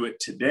you would do it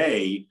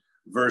today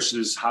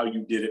versus how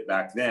you did it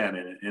back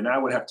then. And I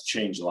would have to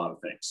change a lot of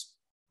things.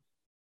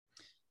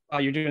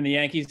 You're doing the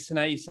Yankees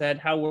tonight, you said.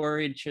 How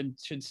worried should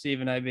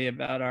Steve and I be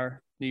about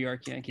our New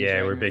York Yankees?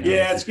 Yeah, we're big.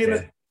 Yeah, it's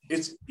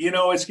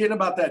getting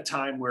about that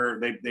time where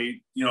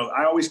they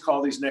I always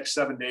call these next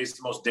 7 days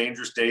the most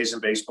dangerous days in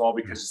baseball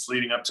because it's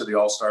leading up to the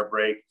All-Star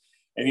break.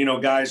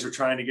 And, guys are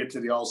trying to get to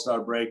the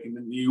All-Star break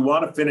and you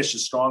want to finish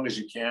as strong as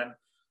you can.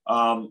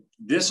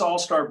 This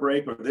All-Star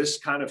break or this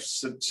kind of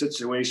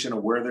situation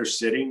of where they're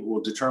sitting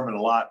will determine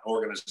a lot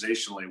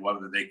organizationally,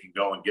 whether they can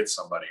go and get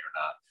somebody or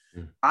not.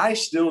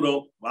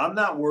 I'm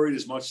not worried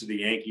as much of the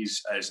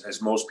Yankees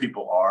as most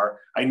people are.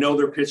 I know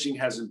their pitching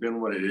hasn't been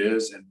what it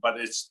is, but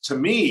it's, to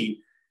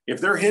me, if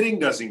their hitting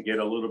doesn't get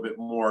a little bit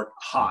more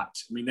hot,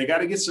 I mean, they got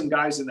to get some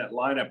guys in that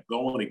lineup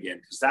going again,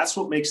 because that's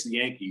what makes the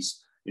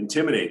Yankees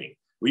intimidating.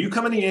 When you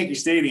come into Yankee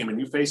Stadium and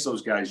you face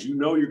those guys, you're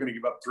going to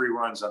give up 3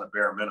 runs on a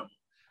bare minimum.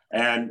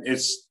 And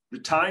it's the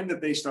time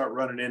that they start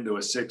running into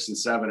a 6 and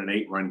 7 and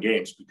 8 run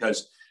games,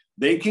 because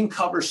they can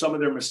cover some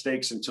of their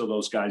mistakes until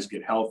those guys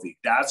get healthy.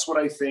 That's what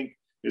I think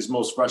is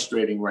most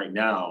frustrating right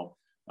now.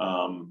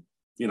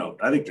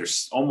 I think they're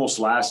almost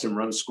last in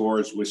run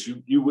scores, which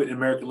you would in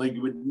American League,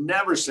 you would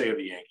never say of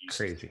the Yankees.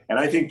 Crazy. And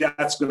I think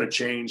that's going to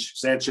change.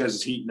 Sanchez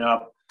is heating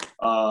up.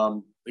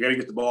 They got to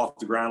get the ball off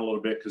the ground a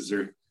little bit because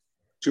there are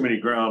too many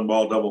ground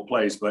ball double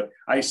plays. But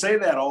I say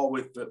that all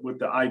with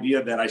the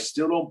idea that I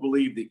still don't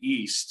believe the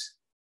East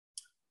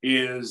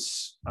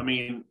is,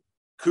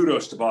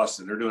 kudos to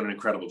Boston. They're doing an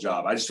incredible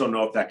job. I just don't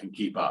know if that can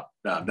keep up.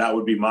 That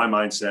would be my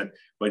mindset.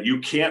 But you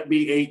can't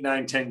be 8,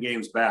 9, 10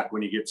 games back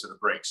when you get to the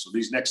break. So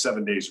these next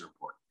 7 days are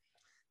important.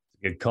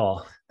 Good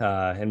call.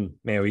 And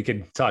man, we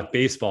could talk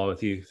baseball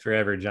with you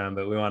forever, John,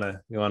 but we want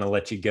to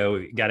let you go.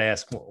 We got to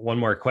ask one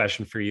more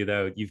question for you,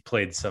 though. You've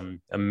played some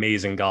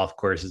amazing golf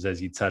courses,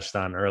 as you touched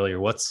on earlier.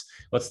 What's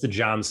the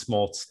John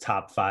Smoltz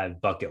top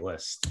 5 bucket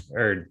list?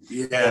 Or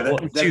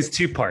choose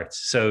 2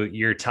 parts. So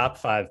your top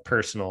 5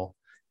 personal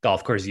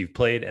golf courses you've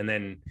played, and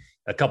then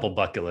a couple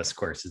bucket list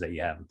courses that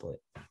you haven't played.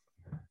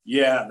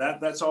 Yeah,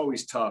 that's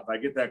always tough. I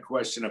get that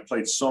question. I've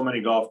played so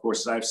many golf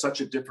courses. I have such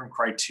a different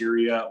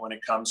criteria when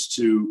it comes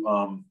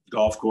to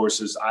golf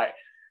courses.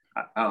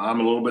 I'm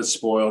a little bit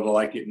spoiled. I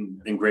like it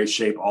in great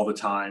shape all the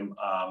time.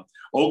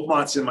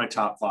 Oakmont's in my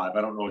top 5.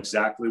 I don't know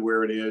exactly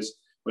where it is,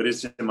 but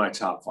it's in my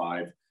top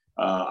 5.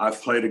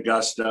 I've played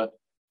Augusta.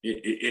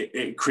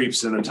 It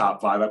creeps in the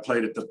top 5. I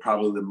played it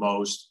probably the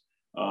most.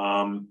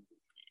 And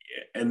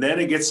then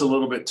it gets a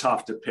little bit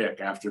tough to pick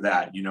after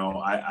that. You know,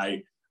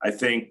 I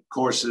think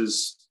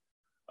courses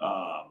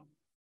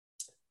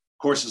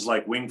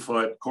like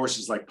Wingfoot,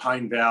 courses like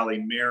Pine Valley,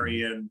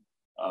 Marion,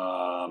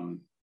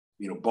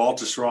 you know,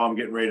 Baltusrol, I'm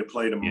getting ready to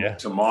play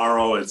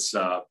tomorrow. It's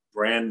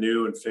brand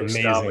new and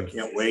fixed up. I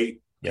can't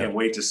wait. Can't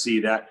wait to see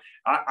that.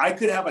 I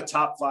could have a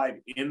top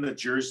 5 in the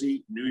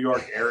Jersey, New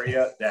York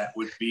area that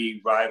would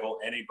be rival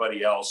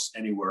anybody else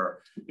anywhere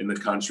in the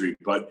country.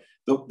 But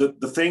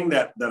the thing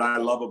that I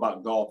love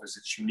about golf is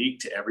it's unique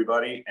to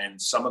everybody.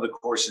 And some of the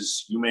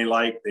courses you may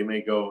like, they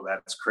may go,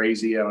 that's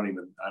crazy. I don't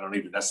even,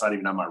 that's not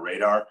even on my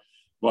radar.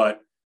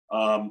 But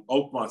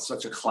Oakmont's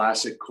such a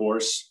classic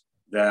course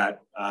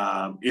that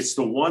it's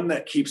the one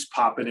that keeps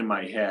popping in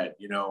my head.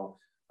 You know,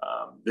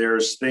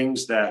 there's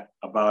things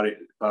about it,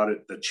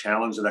 the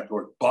challenge of that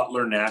course.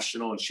 Butler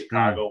National in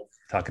Chicago.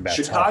 Talk about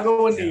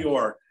Chicago and New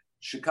York.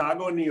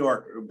 Chicago and New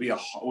York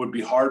would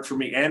be hard for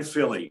me, and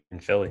Philly.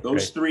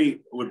 Those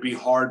three would be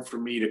hard for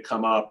me to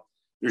come up.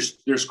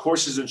 There's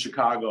courses in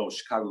Chicago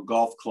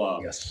Golf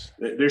Club. Yes.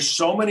 There's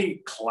so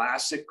many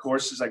classic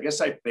courses. I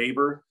guess I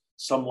favor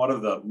somewhat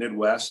of the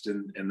Midwest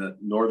and the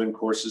northern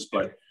courses,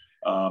 but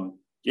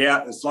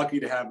yeah, it's lucky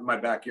to have in my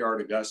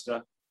backyard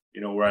Augusta,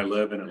 you know, where I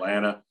live in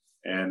Atlanta.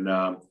 And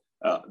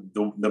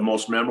the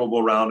most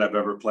memorable round I've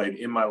ever played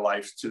in my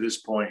life to this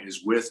point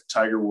is with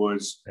Tiger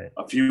Woods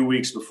a few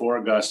weeks before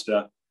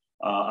Augusta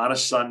on a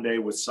Sunday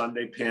with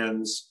Sunday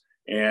pins.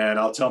 And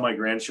I'll tell my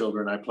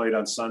grandchildren I played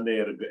on Sunday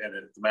at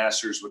the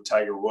Masters with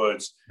Tiger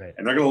Woods,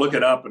 and they're going to look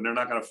it up and they're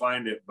not going to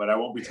find it, but I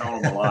won't be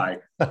telling them a lie.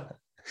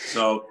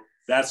 So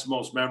that's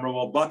most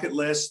memorable. Bucket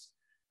list.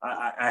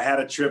 I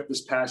had a trip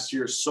this past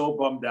year, so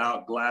bummed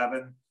out.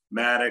 Glavin,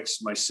 Maddox,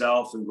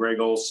 myself, and Greg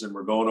Olson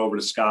were going over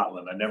to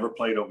Scotland. I never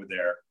played over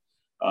there.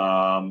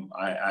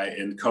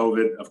 In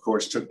COVID, of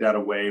course, took that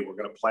away. We're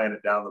going to plan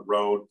it down the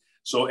road.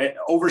 So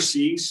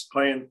overseas,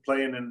 playing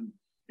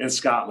in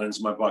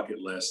Scotland's my bucket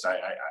list.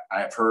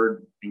 I've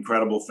heard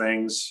incredible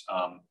things,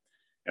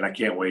 and I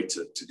can't wait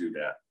to do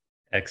that.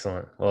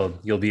 Excellent. Well,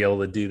 you'll be able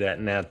to do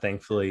that now.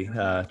 Thankfully,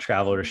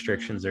 travel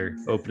restrictions are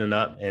opening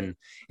up, and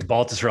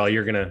Baltusrol,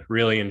 you're going to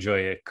really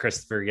enjoy it.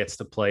 Christopher gets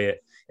to play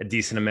it a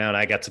decent amount.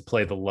 I got to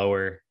play the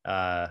lower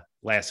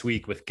last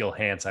week with Gil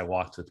Hanse. I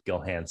walked with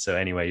Gil Hanse. So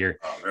anyway, you're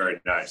very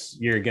nice.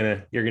 You're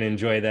gonna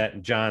enjoy that.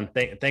 And John,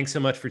 thanks so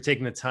much for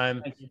taking the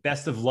time.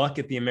 Best of luck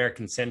at the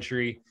American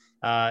Century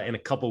in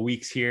a couple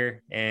weeks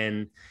here,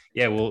 and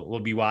yeah, we'll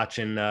be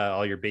watching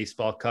all your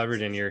baseball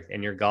coverage and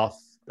your golf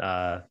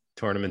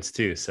tournaments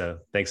too. So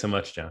thanks so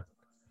much, John.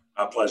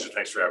 My pleasure.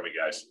 Thanks for having me,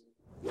 guys.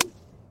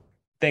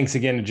 Thanks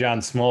again to John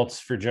Smoltz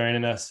for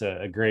joining us.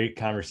 A great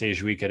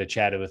conversation. We could have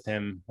chatted with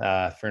him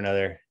for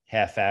another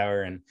half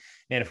hour. And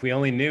if we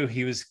only knew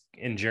he was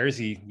in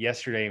Jersey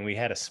yesterday and we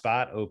had a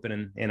spot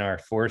open in our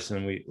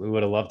foursome, we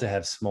would have loved to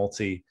have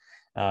Smoltzy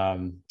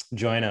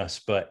join us.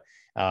 But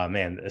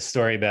man, a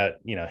story about,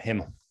 you know,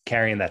 him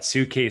carrying that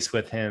suitcase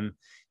with him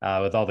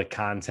with all the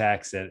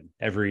contacts at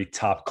every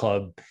top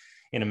club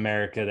in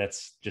America.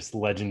 That's just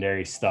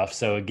legendary stuff.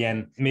 So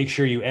again, make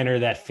sure you enter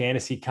that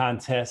fantasy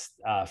contest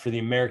for the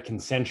American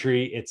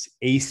Century. It's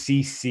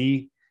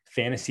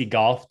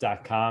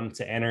accfantasygolf.com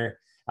to enter.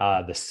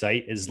 The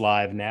site is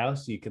live now,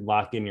 so you can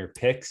lock in your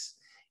picks.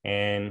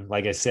 And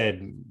like I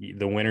said,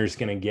 the winner's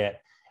going to get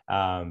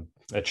a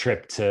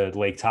trip to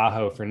Lake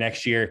Tahoe for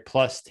next year,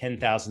 plus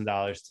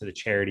 $10,000 to the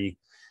charity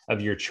of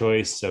your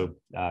choice. So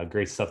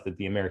great stuff that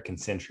the American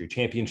Century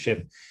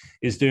Championship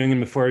is doing.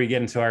 And before we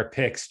get into our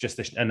picks, just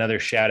another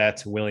shout out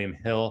to William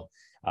Hill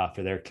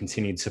for their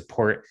continued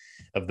support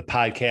of the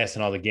podcast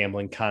and all the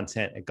gambling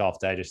content at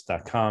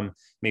golfdigest.com.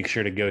 Make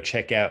sure to go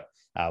check out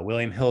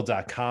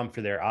williamhill.com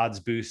for their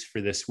odds boost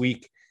for this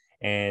week.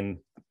 And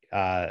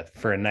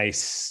for a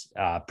nice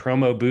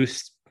promo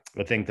boost,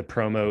 I think the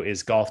promo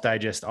is Golf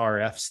Digest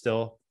RF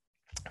still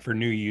for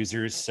new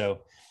users. So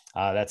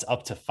that's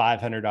up to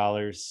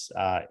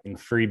 $500 in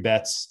free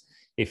bets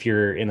if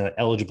you're in an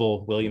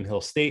eligible William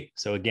Hill state.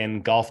 So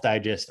again, Golf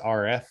Digest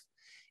RF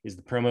is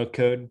the promo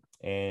code,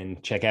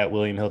 and check out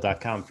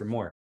williamhill.com for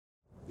more.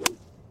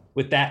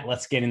 With that,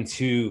 let's get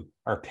into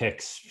our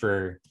picks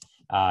for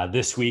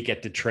this week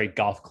at Detroit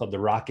Golf Club, the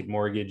Rocket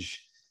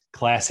Mortgage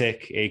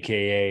Classic,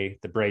 aka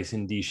the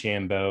Bryson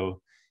DeChambeau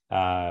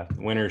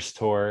Winners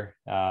Tour.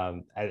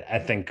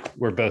 I think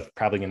we're both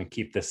probably going to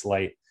keep this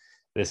light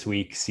this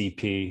week,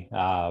 CP,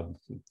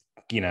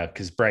 you know,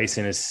 because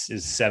Bryson is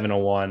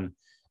 701.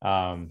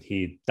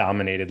 He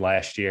dominated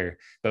last year,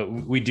 but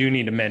we do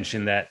need to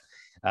mention that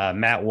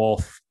Matt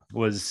Wolff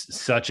was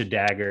such a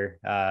dagger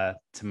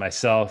to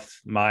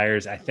myself,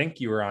 Myers. I think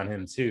you were on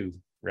him too,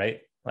 right?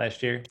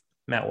 Last year,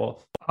 Matt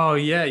Wolff. Oh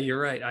yeah, you're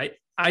right.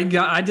 I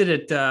did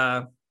it.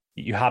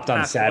 You hopped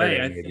on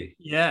Saturday, maybe.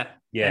 Yeah.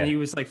 And he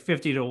was like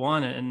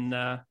 50-1,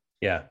 and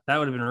Yeah. That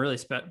would have been really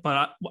special.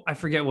 But I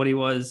forget what he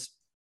was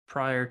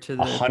prior to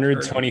the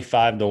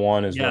 125 to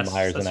 1 is what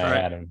Myers and I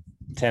right. had him.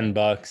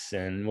 $10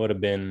 and would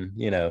have been,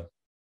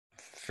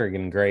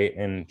 friggin' great.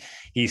 And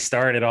he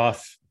started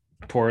off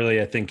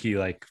poorly. I think he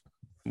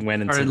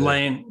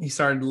he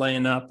started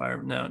laying up.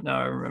 Now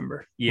I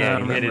remember. Yeah,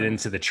 he hit it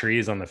into the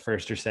trees on the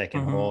first or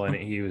second hole, and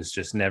he was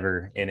just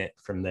never in it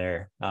from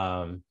there.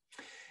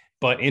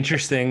 But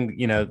interesting,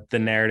 the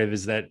narrative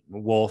is that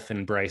Wolff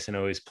and Bryson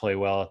always play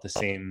well at the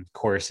same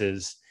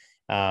courses.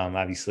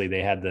 Obviously,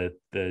 they had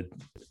the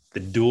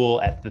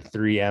duel at the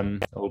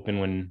 3M Open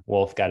when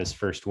Wolff got his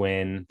first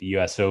win, the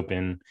U.S.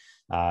 Open,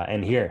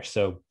 and here.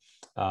 So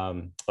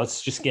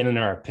let's just get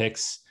into our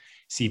picks.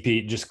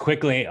 CP, just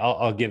quickly,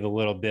 I'll give a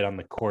little bit on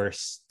the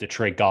course.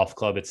 Detroit Golf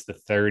Club, it's the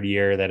third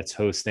year that it's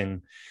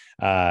hosting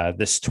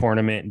this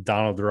tournament.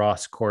 Donald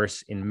Ross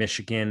course in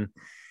Michigan,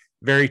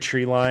 very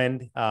tree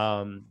lined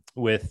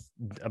with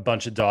a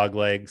bunch of dog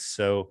legs.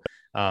 So,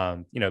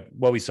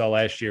 what we saw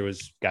last year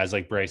was guys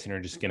like Bryson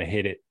are just going to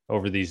hit it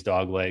over these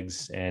dog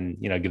legs and,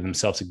 give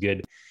themselves a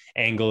good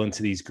angle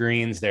into these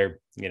greens. They're,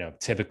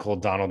 typical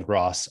Donald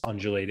Ross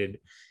undulated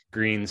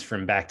greens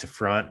from back to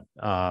front.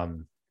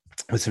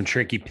 With some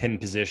tricky pin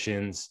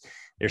positions.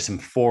 There's some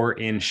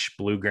 4-inch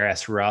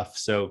bluegrass rough.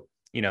 So,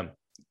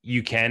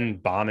 you can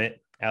bomb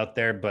it out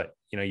there, but,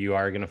 you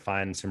are going to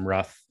find some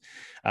rough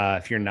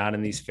if you're not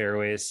in these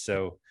fairways.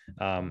 So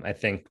I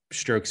think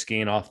strokes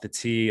gain off the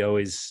tee,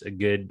 always a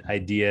good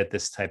idea at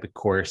this type of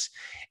course,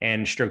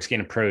 and strokes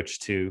gain approach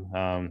too,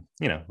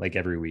 like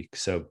every week.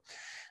 So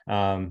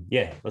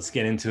let's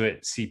get into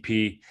it.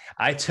 CP,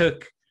 I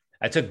took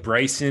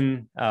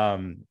Bryson.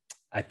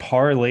 I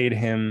parlayed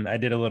him. I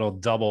did a little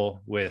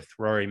double with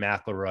Rory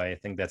McIlroy. I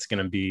think that's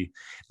going to be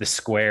the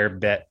square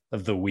bet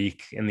of the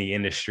week in the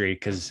industry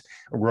because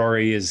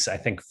Rory is, I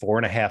think,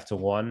 4.5 to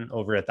 1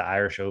 over at the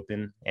Irish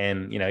Open.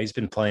 And, he's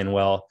been playing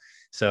well.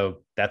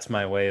 So that's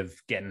my way of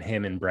getting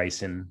him and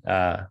Bryson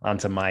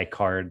onto my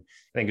card.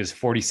 I think it was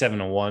 47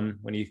 to 1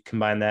 when you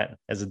combine that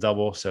as a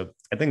double. So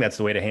I think that's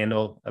the way to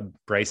handle a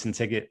Bryson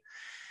ticket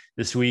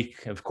this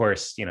week. Of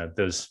course,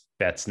 those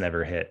bets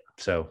never hit.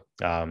 So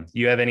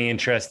you have any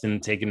interest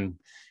in taking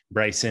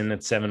Bryson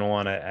at 7 to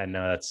 1? I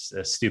know that's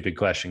a stupid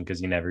question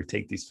because you never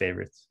take these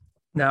favorites.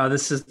 No,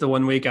 this is the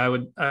 1 week I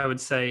would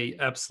say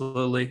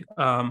absolutely.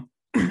 And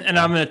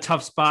I'm in a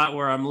tough spot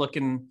where I'm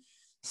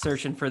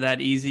searching for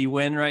that easy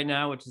win right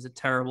now, which is a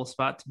terrible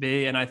spot to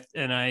be. And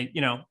I,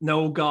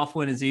 no golf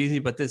win is easy,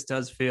 but this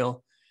does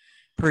feel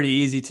pretty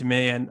easy to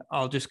me. And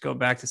I'll just go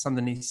back to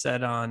something he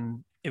said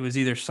it was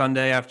either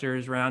Sunday after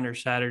his round or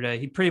Saturday.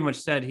 He pretty much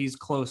said he's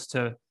close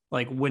to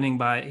winning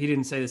by, he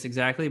didn't say this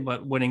exactly,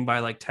 but winning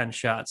by 10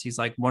 shots. He's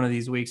like, one of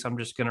these weeks, I'm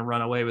just going to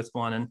run away with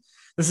one. And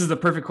this is the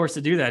perfect course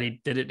to do that.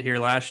 He did it here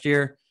last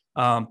year,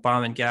 Bomb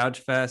and Gouge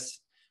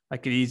Fest. I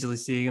could easily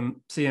see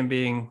him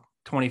being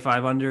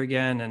 25 under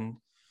again. And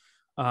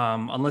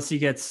unless he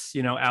gets,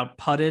 out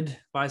putted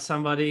by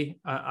somebody,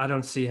 I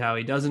don't see how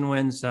he doesn't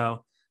win.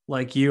 So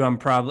like you,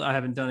 I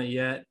haven't done it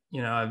yet.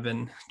 I've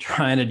been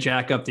trying to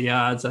jack up the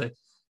odds.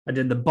 I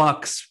did the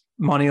Bucks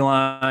money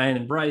line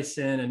and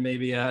Bryson and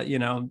maybe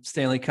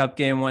Stanley Cup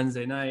game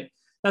Wednesday night.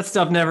 That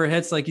stuff never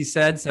hits, like you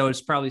said. So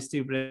it's probably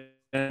stupid.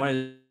 I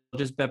might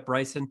just bet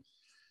Bryson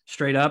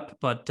straight up,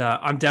 but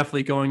I'm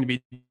definitely going to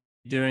be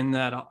doing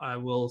that. I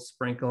will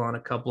sprinkle on a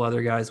couple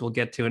other guys we'll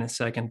get to in a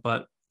second,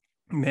 but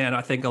man,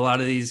 I think a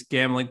lot of these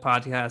gambling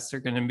podcasts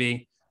are going to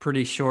be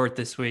pretty short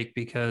this week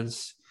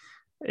because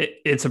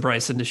it's a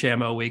Bryson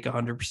DeChambeau week,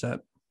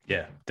 100%.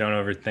 Yeah, don't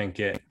overthink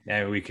it.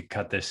 And we could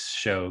cut this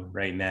show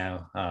right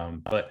now,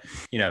 but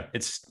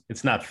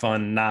it's not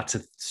fun not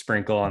to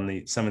sprinkle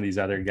on some of these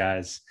other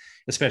guys,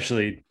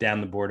 especially down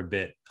the board a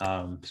bit.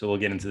 So we'll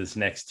get into this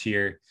next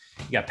tier.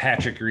 You got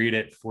Patrick Reed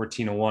at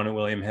 14 to 1 at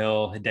William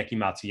Hill, Hideki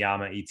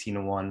Matsuyama 18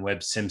 to 1,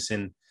 Webb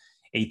Simpson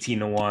 18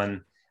 to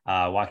 1,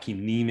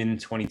 Joaquin Niemann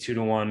 22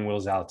 to 1, Will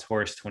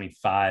Zalatoris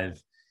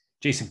 25,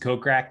 Jason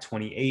Kokrak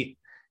 28.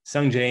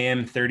 Sung J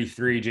M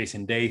 33,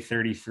 Jason Day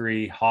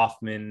 33,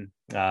 Hoffman,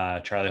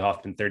 Charlie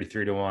Hoffman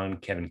 33 to 1,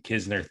 Kevin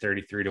Kisner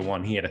 33 to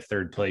 1. He had a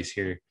third place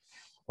here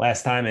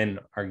last time, and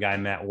our guy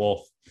Matt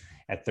Wolff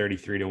at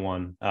 33 to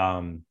 1.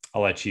 I'll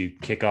let you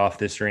kick off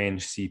this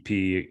range.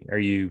 CP, are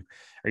you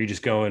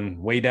just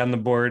going way down the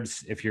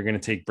boards if you're going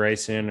to take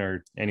Bryson,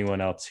 or anyone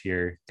else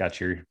here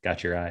got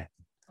your eye?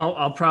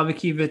 I'll probably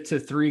keep it to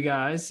 3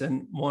 guys,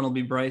 and one will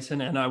be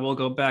Bryson, and I will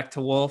go back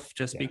to Wolff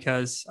just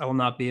because I will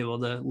not be able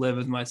to live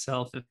with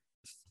myself if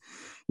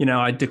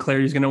I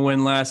declared he's going to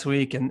win last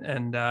week,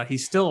 and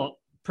he's still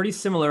pretty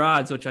similar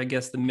odds, which I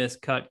guess the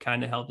missed cut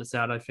kind of helped us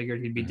out. I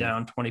figured he'd be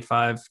down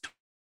 25.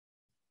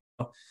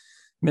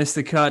 Missed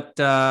the cut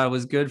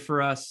was good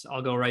for us.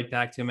 I'll go right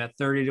back to him at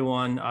 30 to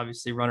 1.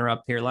 Obviously, runner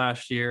up here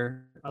last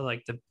year. I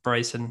like the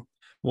Bryson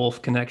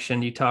Wolff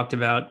connection you talked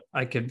about.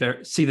 I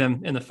could see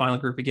them in the final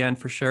group again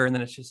for sure. And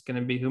then it's just going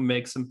to be who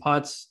makes some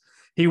putts.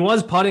 He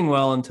was putting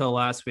well until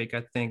last week.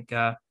 I think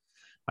I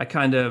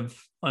kind of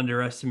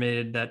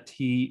underestimated that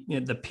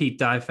the Pete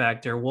Dye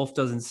factor. Wolff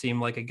doesn't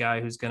seem like a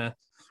guy who's going to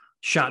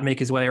shot make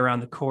his way around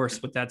the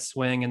course with that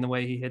swing and the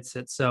way he hits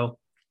it. So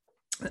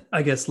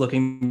I guess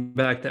looking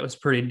back, that was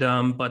pretty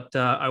dumb, but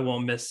I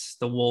won't miss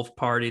the Wolff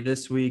party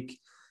this week.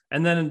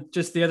 And then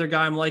just the other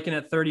guy I'm liking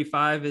at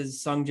 35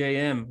 is Sungjae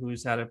Im,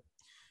 who's had a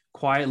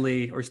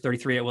quietly, or he's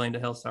 33 at William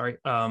Hill, sorry.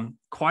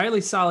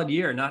 Quietly solid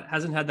year,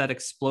 hasn't had that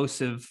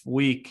explosive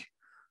week.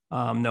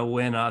 No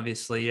win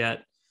obviously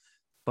yet,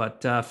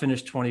 but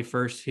finished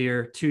 21st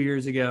here 2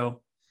 years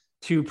ago,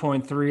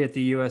 2.3 at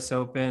the US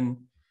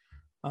Open.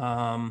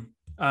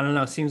 I don't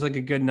know. Seems like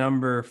a good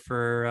number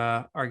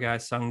for our guy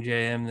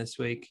Sungjae Im this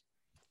week.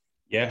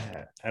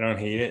 Yeah, I don't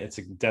hate it. It's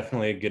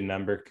definitely a good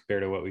number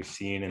compared to what we've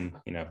seen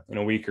in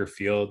a weaker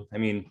field. I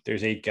mean,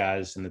 there's 8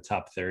 guys in the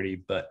top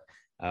 30, but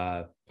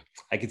I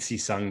could see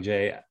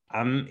Sungjae.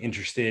 I'm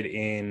interested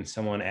in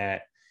someone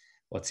at,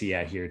 what's he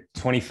at here?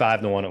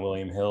 25-1 at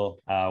William Hill.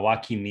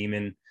 Joaquin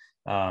Niemann.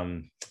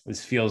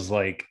 This feels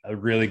like a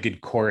really good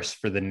course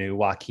for the new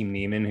Joaquin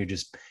Niemann, who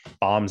just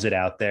bombs it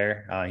out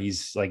there.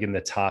 He's like in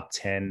the top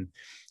 10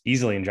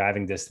 easily in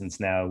driving distance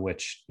now,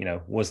 which,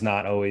 was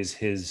not always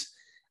his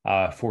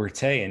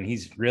forte. And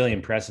he's really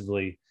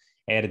impressively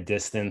added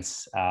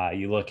distance.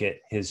 You look at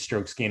his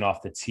strokes gained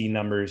off the tee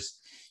numbers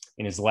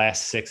in his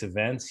last 6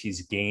 events,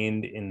 he's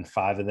gained in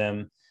 5 of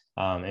them,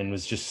 and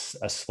was just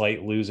a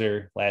slight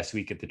loser last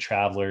week at the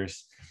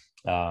Travelers.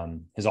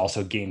 Has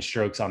also gained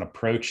strokes on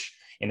approach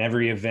in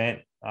every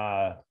event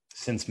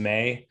since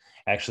May,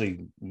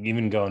 actually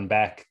even going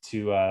back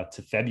to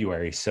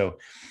February. So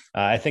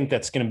I think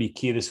that's going to be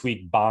key this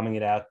week, bombing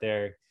it out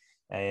there.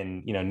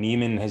 And,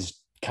 Niemann has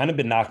kind of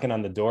been knocking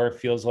on the door, it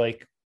feels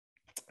like,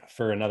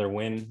 for another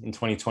win in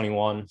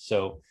 2021.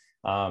 So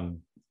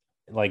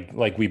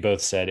like we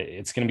both said,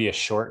 it's going to be a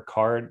short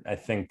card, I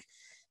think.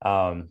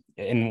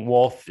 And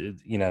Wolff,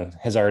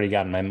 has already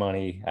gotten my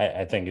money.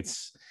 I think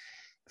it's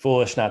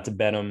foolish not to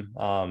bet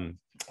him.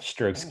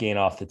 Strokes gain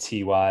off the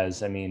tee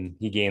wise. I mean,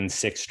 he gained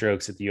 6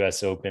 strokes at the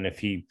US Open. If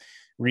he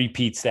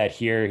repeats that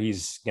here,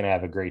 he's going to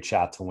have a great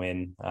shot to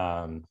win.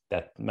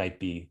 That might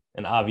be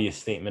an obvious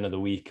statement of the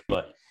week,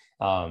 but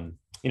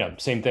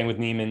same thing with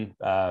Niemann.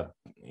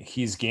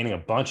 He's gaining a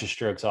bunch of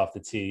strokes off the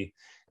tee,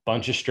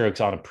 bunch of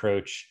strokes on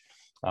approach.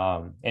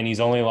 And he's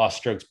only lost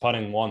strokes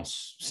putting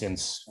once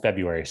since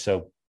February.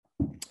 So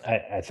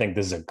I think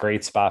this is a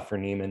great spot for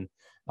Niemann.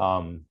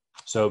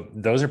 So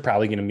those are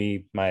probably going to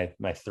be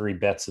my 3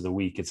 bets of the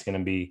week. It's going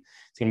to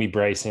be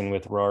Bryson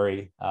with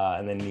Rory,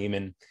 and then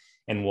Niemann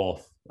and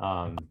Wolff.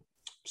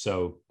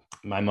 So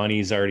my money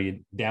is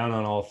already down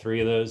on all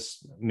 3 of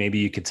those. Maybe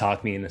you could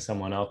talk me into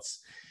someone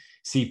else.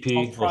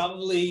 CP.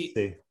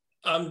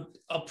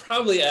 I'll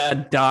probably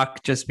add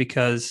Doc just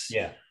because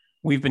yeah,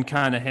 we've been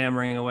kind of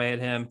hammering away at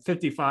him.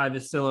 55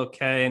 is still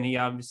okay, and he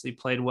obviously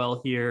played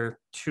well here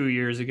 2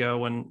 years ago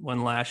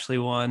when Lashley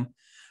won.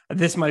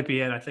 This might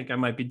be it. I think I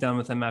might be done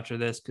with him after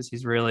this because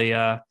he's really,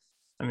 by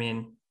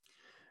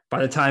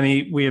the time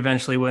we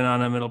eventually win on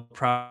him, it'll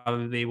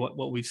probably be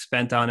what we've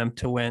spent on him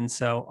to win.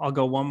 So I'll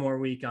go one more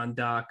week on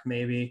Doc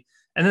maybe.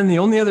 And then the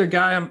only other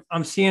guy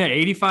I'm seeing at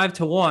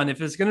 85-1,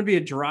 if it's going to be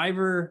a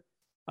driver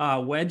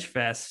wedge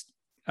fest,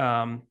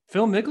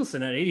 Phil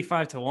Mickelson at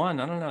 85-1.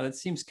 I don't know. That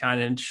seems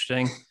kind of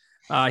interesting.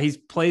 He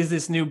plays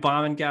this new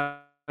bomb and gouge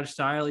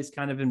style. He's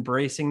kind of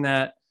embracing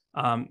that.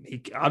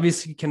 He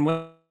obviously can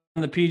win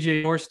the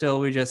PGA Tour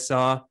still, we just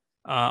saw.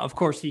 Of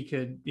course, he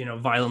could,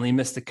 violently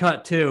miss the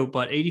cut too,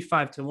 but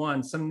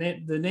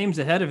 85-1, the names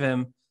ahead of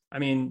him. I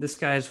mean, this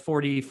guy has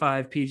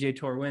 45 PGA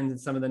Tour wins, and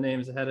some of the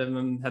names ahead of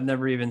him have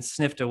never even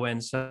sniffed a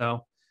win.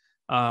 So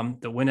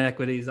the win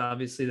equity is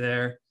obviously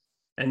there.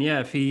 And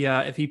yeah, if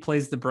he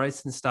plays the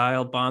Bryson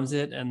style, bombs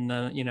it, and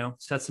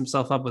sets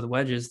himself up with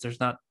wedges, there's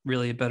not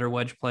really a better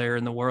wedge player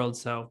in the world.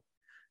 So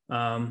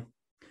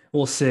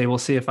we'll see. We'll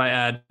see if I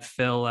add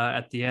Phil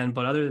at the end.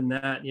 But other than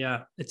that,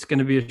 yeah, it's going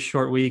to be a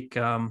short week.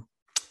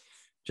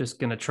 Just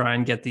going to try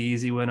and get the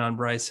easy win on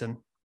Bryson.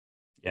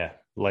 Yeah,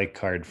 like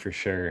card for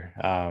sure.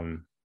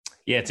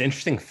 Yeah, it's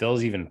interesting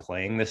Phil's even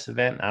playing this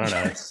event. I don't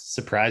know. It's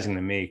surprising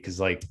to me because,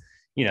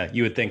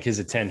 you would think his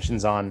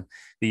attention's on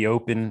the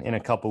Open in a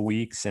couple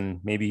weeks, and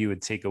maybe he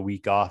would take a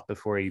week off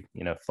before he,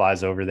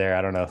 flies over there.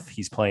 I don't know if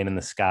he's playing in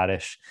the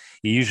Scottish.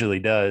 He usually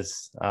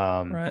does.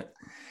 Right.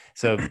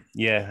 So,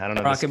 yeah, I don't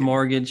know. Rocket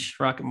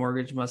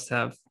Mortgage must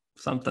have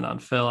something on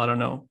Phil. I don't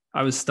know.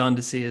 I was stunned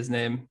to see his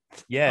name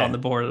on the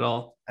board at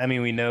all. I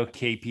mean, we know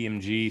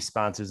KPMG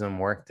sponsors him,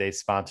 Workday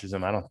sponsors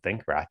him. I don't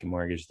think Rocket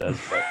Mortgage does,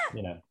 but,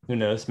 who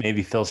knows?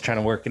 Maybe Phil's trying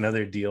to work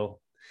another deal.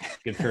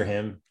 Good for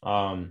him.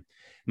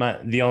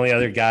 The only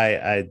other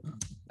guy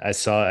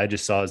I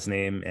just saw his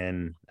name,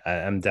 and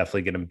I'm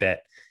definitely going to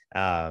bet.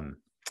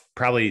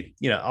 Probably,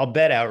 I'll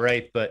bet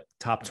outright, but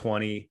top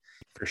 20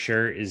 for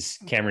sure is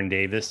Cameron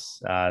Davis,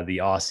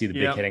 the Aussie, the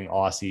big hitting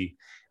Aussie.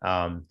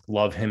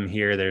 Love him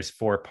here. There's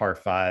 4 par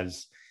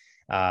 5s.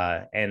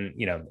 And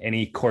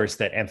any course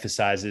that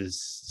emphasizes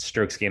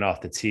strokes gained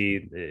off the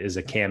tee is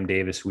a Cam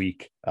Davis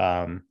week.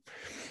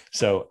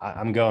 So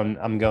I'm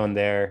going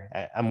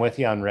there. I'm with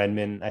you on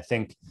Redmond. I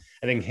think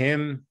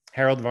him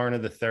Harold Varner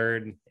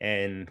III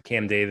and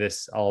Cam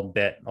Davis all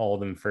bet all of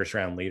them first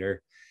round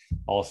leader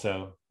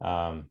also.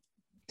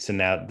 So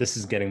now this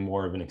is getting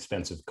more of an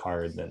expensive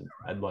card than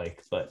I'd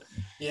like, but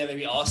yeah,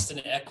 maybe Austin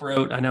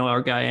Eckroat. I know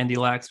our guy Andy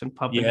Lack's been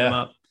pumping him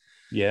up.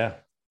 Yeah.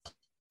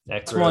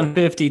 It's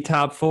 150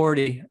 top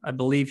 40. I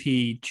believe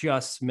he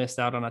just missed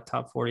out on a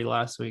top 40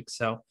 last week.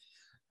 So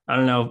I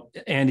don't know.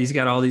 Andy's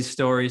got all these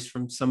stories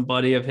from some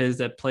buddy of his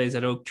that plays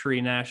at Oak Tree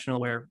National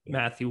where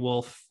Matthew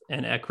Wolf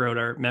and Eckroat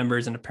are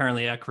members. And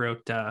apparently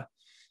Eckroat,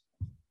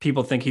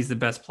 people think he's the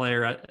best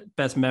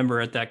best member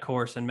at that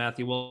course. And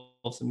Matthew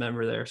Wolf's a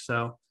member there.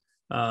 So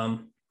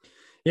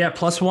yeah,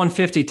 plus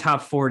 150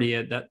 top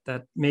 40.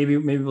 That maybe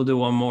we'll do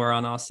one more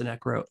on Austin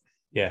Eckroat.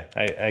 Yeah,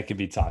 I could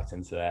be talked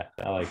into that.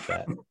 I like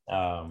that.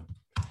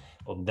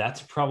 Well,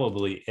 that's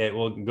probably it.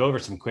 We'll go over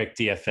some quick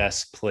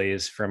DFS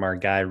plays from our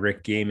guy,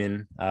 Rick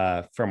Gaiman,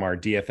 from our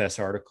DFS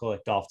article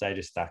at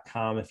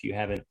golfdigest.com. If you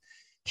haven't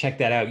checked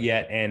that out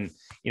yet. And,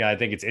 I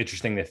think it's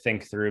interesting to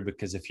think through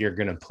because if you're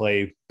going to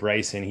play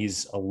Bryson,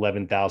 he's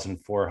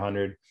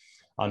 11,400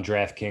 on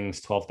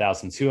DraftKings,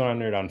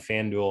 12,200 on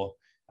FanDuel.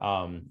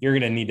 You're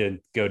going to need to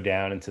go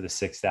down into the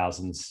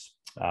 6,000s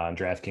on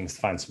DraftKings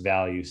to find some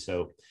value.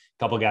 So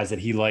a couple of guys that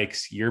he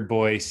likes, your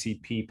boy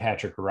CP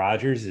Patrick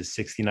Rogers is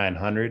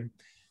 6,900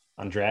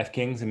 on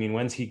DraftKings. I mean,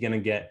 when's he going to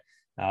get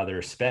the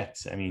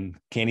respect? I mean,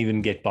 can't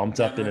even get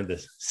bumped up into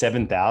the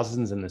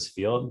 7,000s in this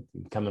field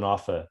coming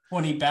off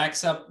when he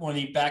backs up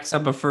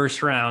a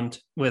first round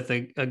with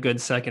a good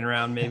second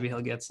round, maybe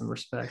he'll get some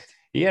respect.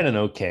 He had an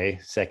okay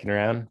second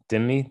round,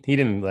 didn't he? He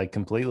didn't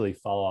completely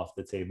fall off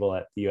the table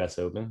at the US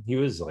Open. He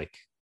was in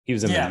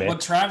the mid.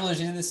 But Travelers,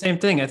 he did the same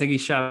thing. I think he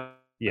shot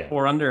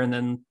 4 under and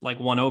then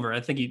 1 over.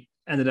 I think he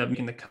ended up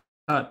making the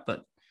cut,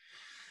 but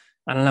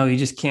I don't know. He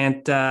just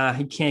can't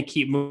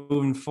keep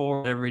moving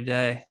forward every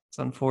day. It's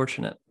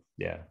unfortunate.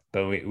 Yeah,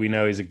 but we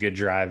know he's a good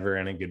driver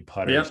and a good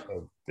putter. Yep.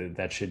 So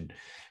that should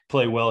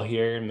play well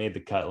here and made the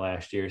cut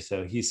last year.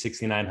 So he's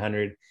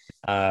 6,900.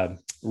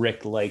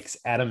 Rick likes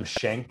Adam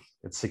Schenk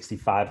at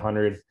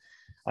 6,500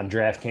 on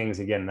DraftKings.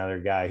 Again, another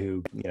guy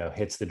who,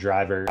 hits the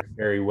driver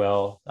very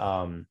well.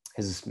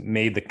 Has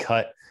made the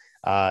cut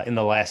in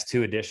the last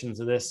 2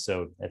 editions of this.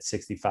 So at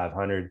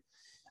 6,500,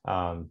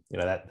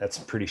 that's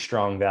pretty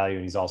strong value.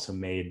 And he's also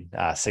made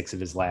 6 of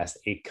his last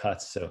 8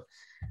 cuts. So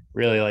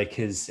really like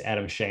his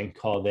Adam Schenk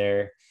call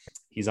there.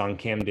 He's on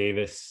Cam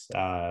Davis.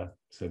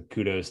 So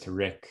kudos to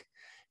Rick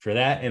for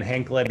that. And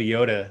Hank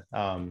Lebioda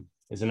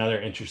is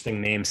another interesting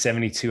name,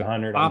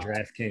 7,200 on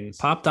DraftKings.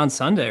 Popped on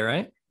Sunday,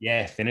 right?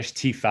 Yeah, finished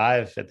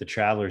T5 at the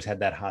Travelers, had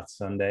that hot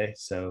Sunday.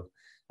 So,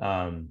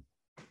 and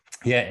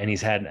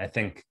he's had, I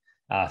think,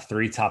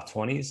 3 top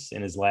 20s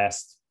in his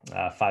last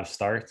 5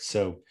 starts.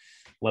 So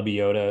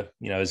Lebioda,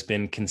 has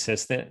been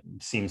consistent,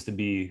 seems to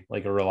be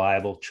like a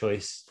reliable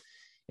choice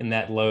in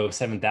that low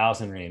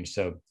 7,000 range.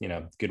 So,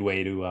 good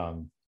way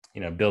to,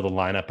 build a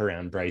lineup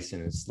around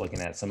Bryson is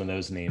looking at some of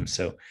those names.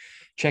 So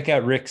check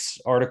out Rick's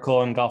article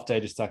on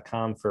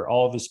golfdigest.com for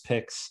all of his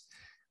picks.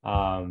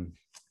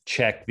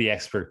 Check the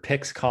expert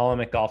picks column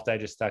at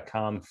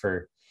golfdigest.com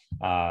for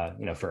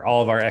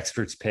all of our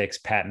experts picks.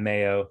 Pat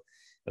Mayo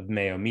of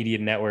Mayo Media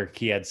Network.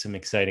 He had some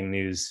exciting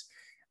news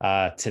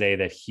today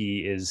that he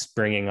is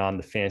bringing on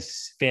the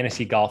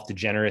Fantasy Golf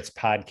Degenerates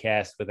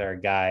podcast with our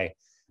guy,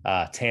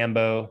 Tyler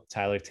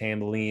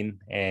Tamboline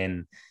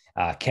and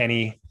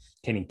Kenny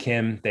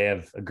Kim. They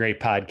have a great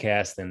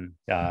podcast and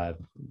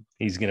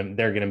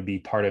they're going to be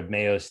part of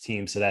Mayo's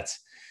team. So that's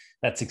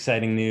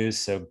exciting news.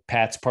 So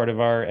Pat's part of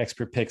our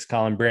expert picks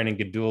column, Brandon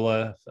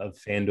Gadula of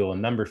FanDuel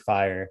and Number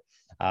Fire,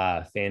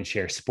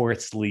 Fanshare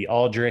Sports, Lee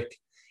Aldrich,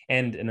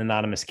 and an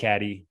anonymous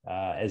caddy,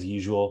 as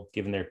usual,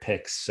 giving their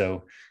picks.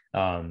 So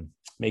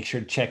make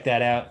sure to check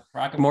that out.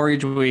 Rocket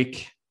Mortgage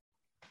Week,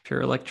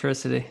 pure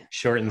electricity.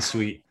 Short and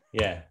sweet.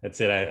 Yeah,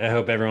 that's it. I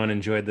hope everyone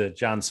enjoyed the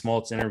John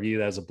Smoltz interview.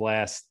 That was a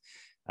blast.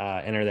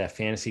 Enter that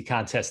fantasy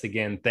contest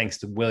again. Thanks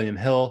to William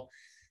Hill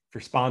for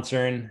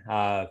sponsoring.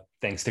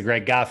 Thanks to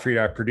Greg Gottfried,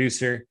 our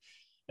producer.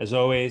 As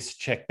always,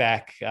 check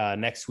back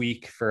next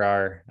week for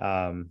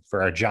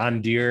our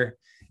John Deere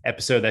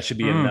episode. That should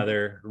be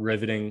another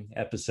riveting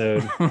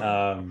episode.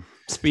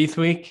 Spieth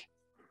week.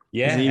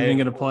 Yeah. Is he even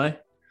going to play?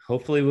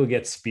 Hopefully we'll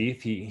get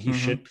Spieth. He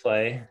should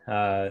play.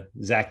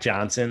 Zach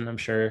Johnson, I'm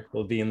sure,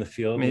 will be in the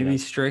field. Maybe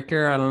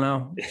Stricker. I don't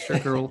know.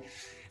 Stricker will.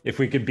 If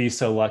we could be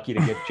so lucky to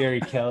get Jerry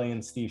Kelly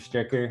and Steve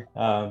Stricker.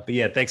 But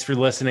yeah, thanks for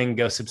listening.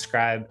 Go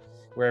subscribe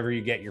wherever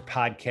you get your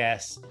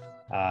podcasts.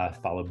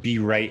 Follow Be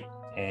Right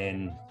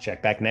and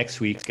check back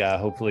next week.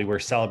 Hopefully we're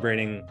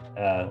celebrating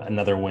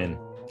another win.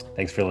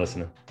 Thanks for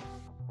listening.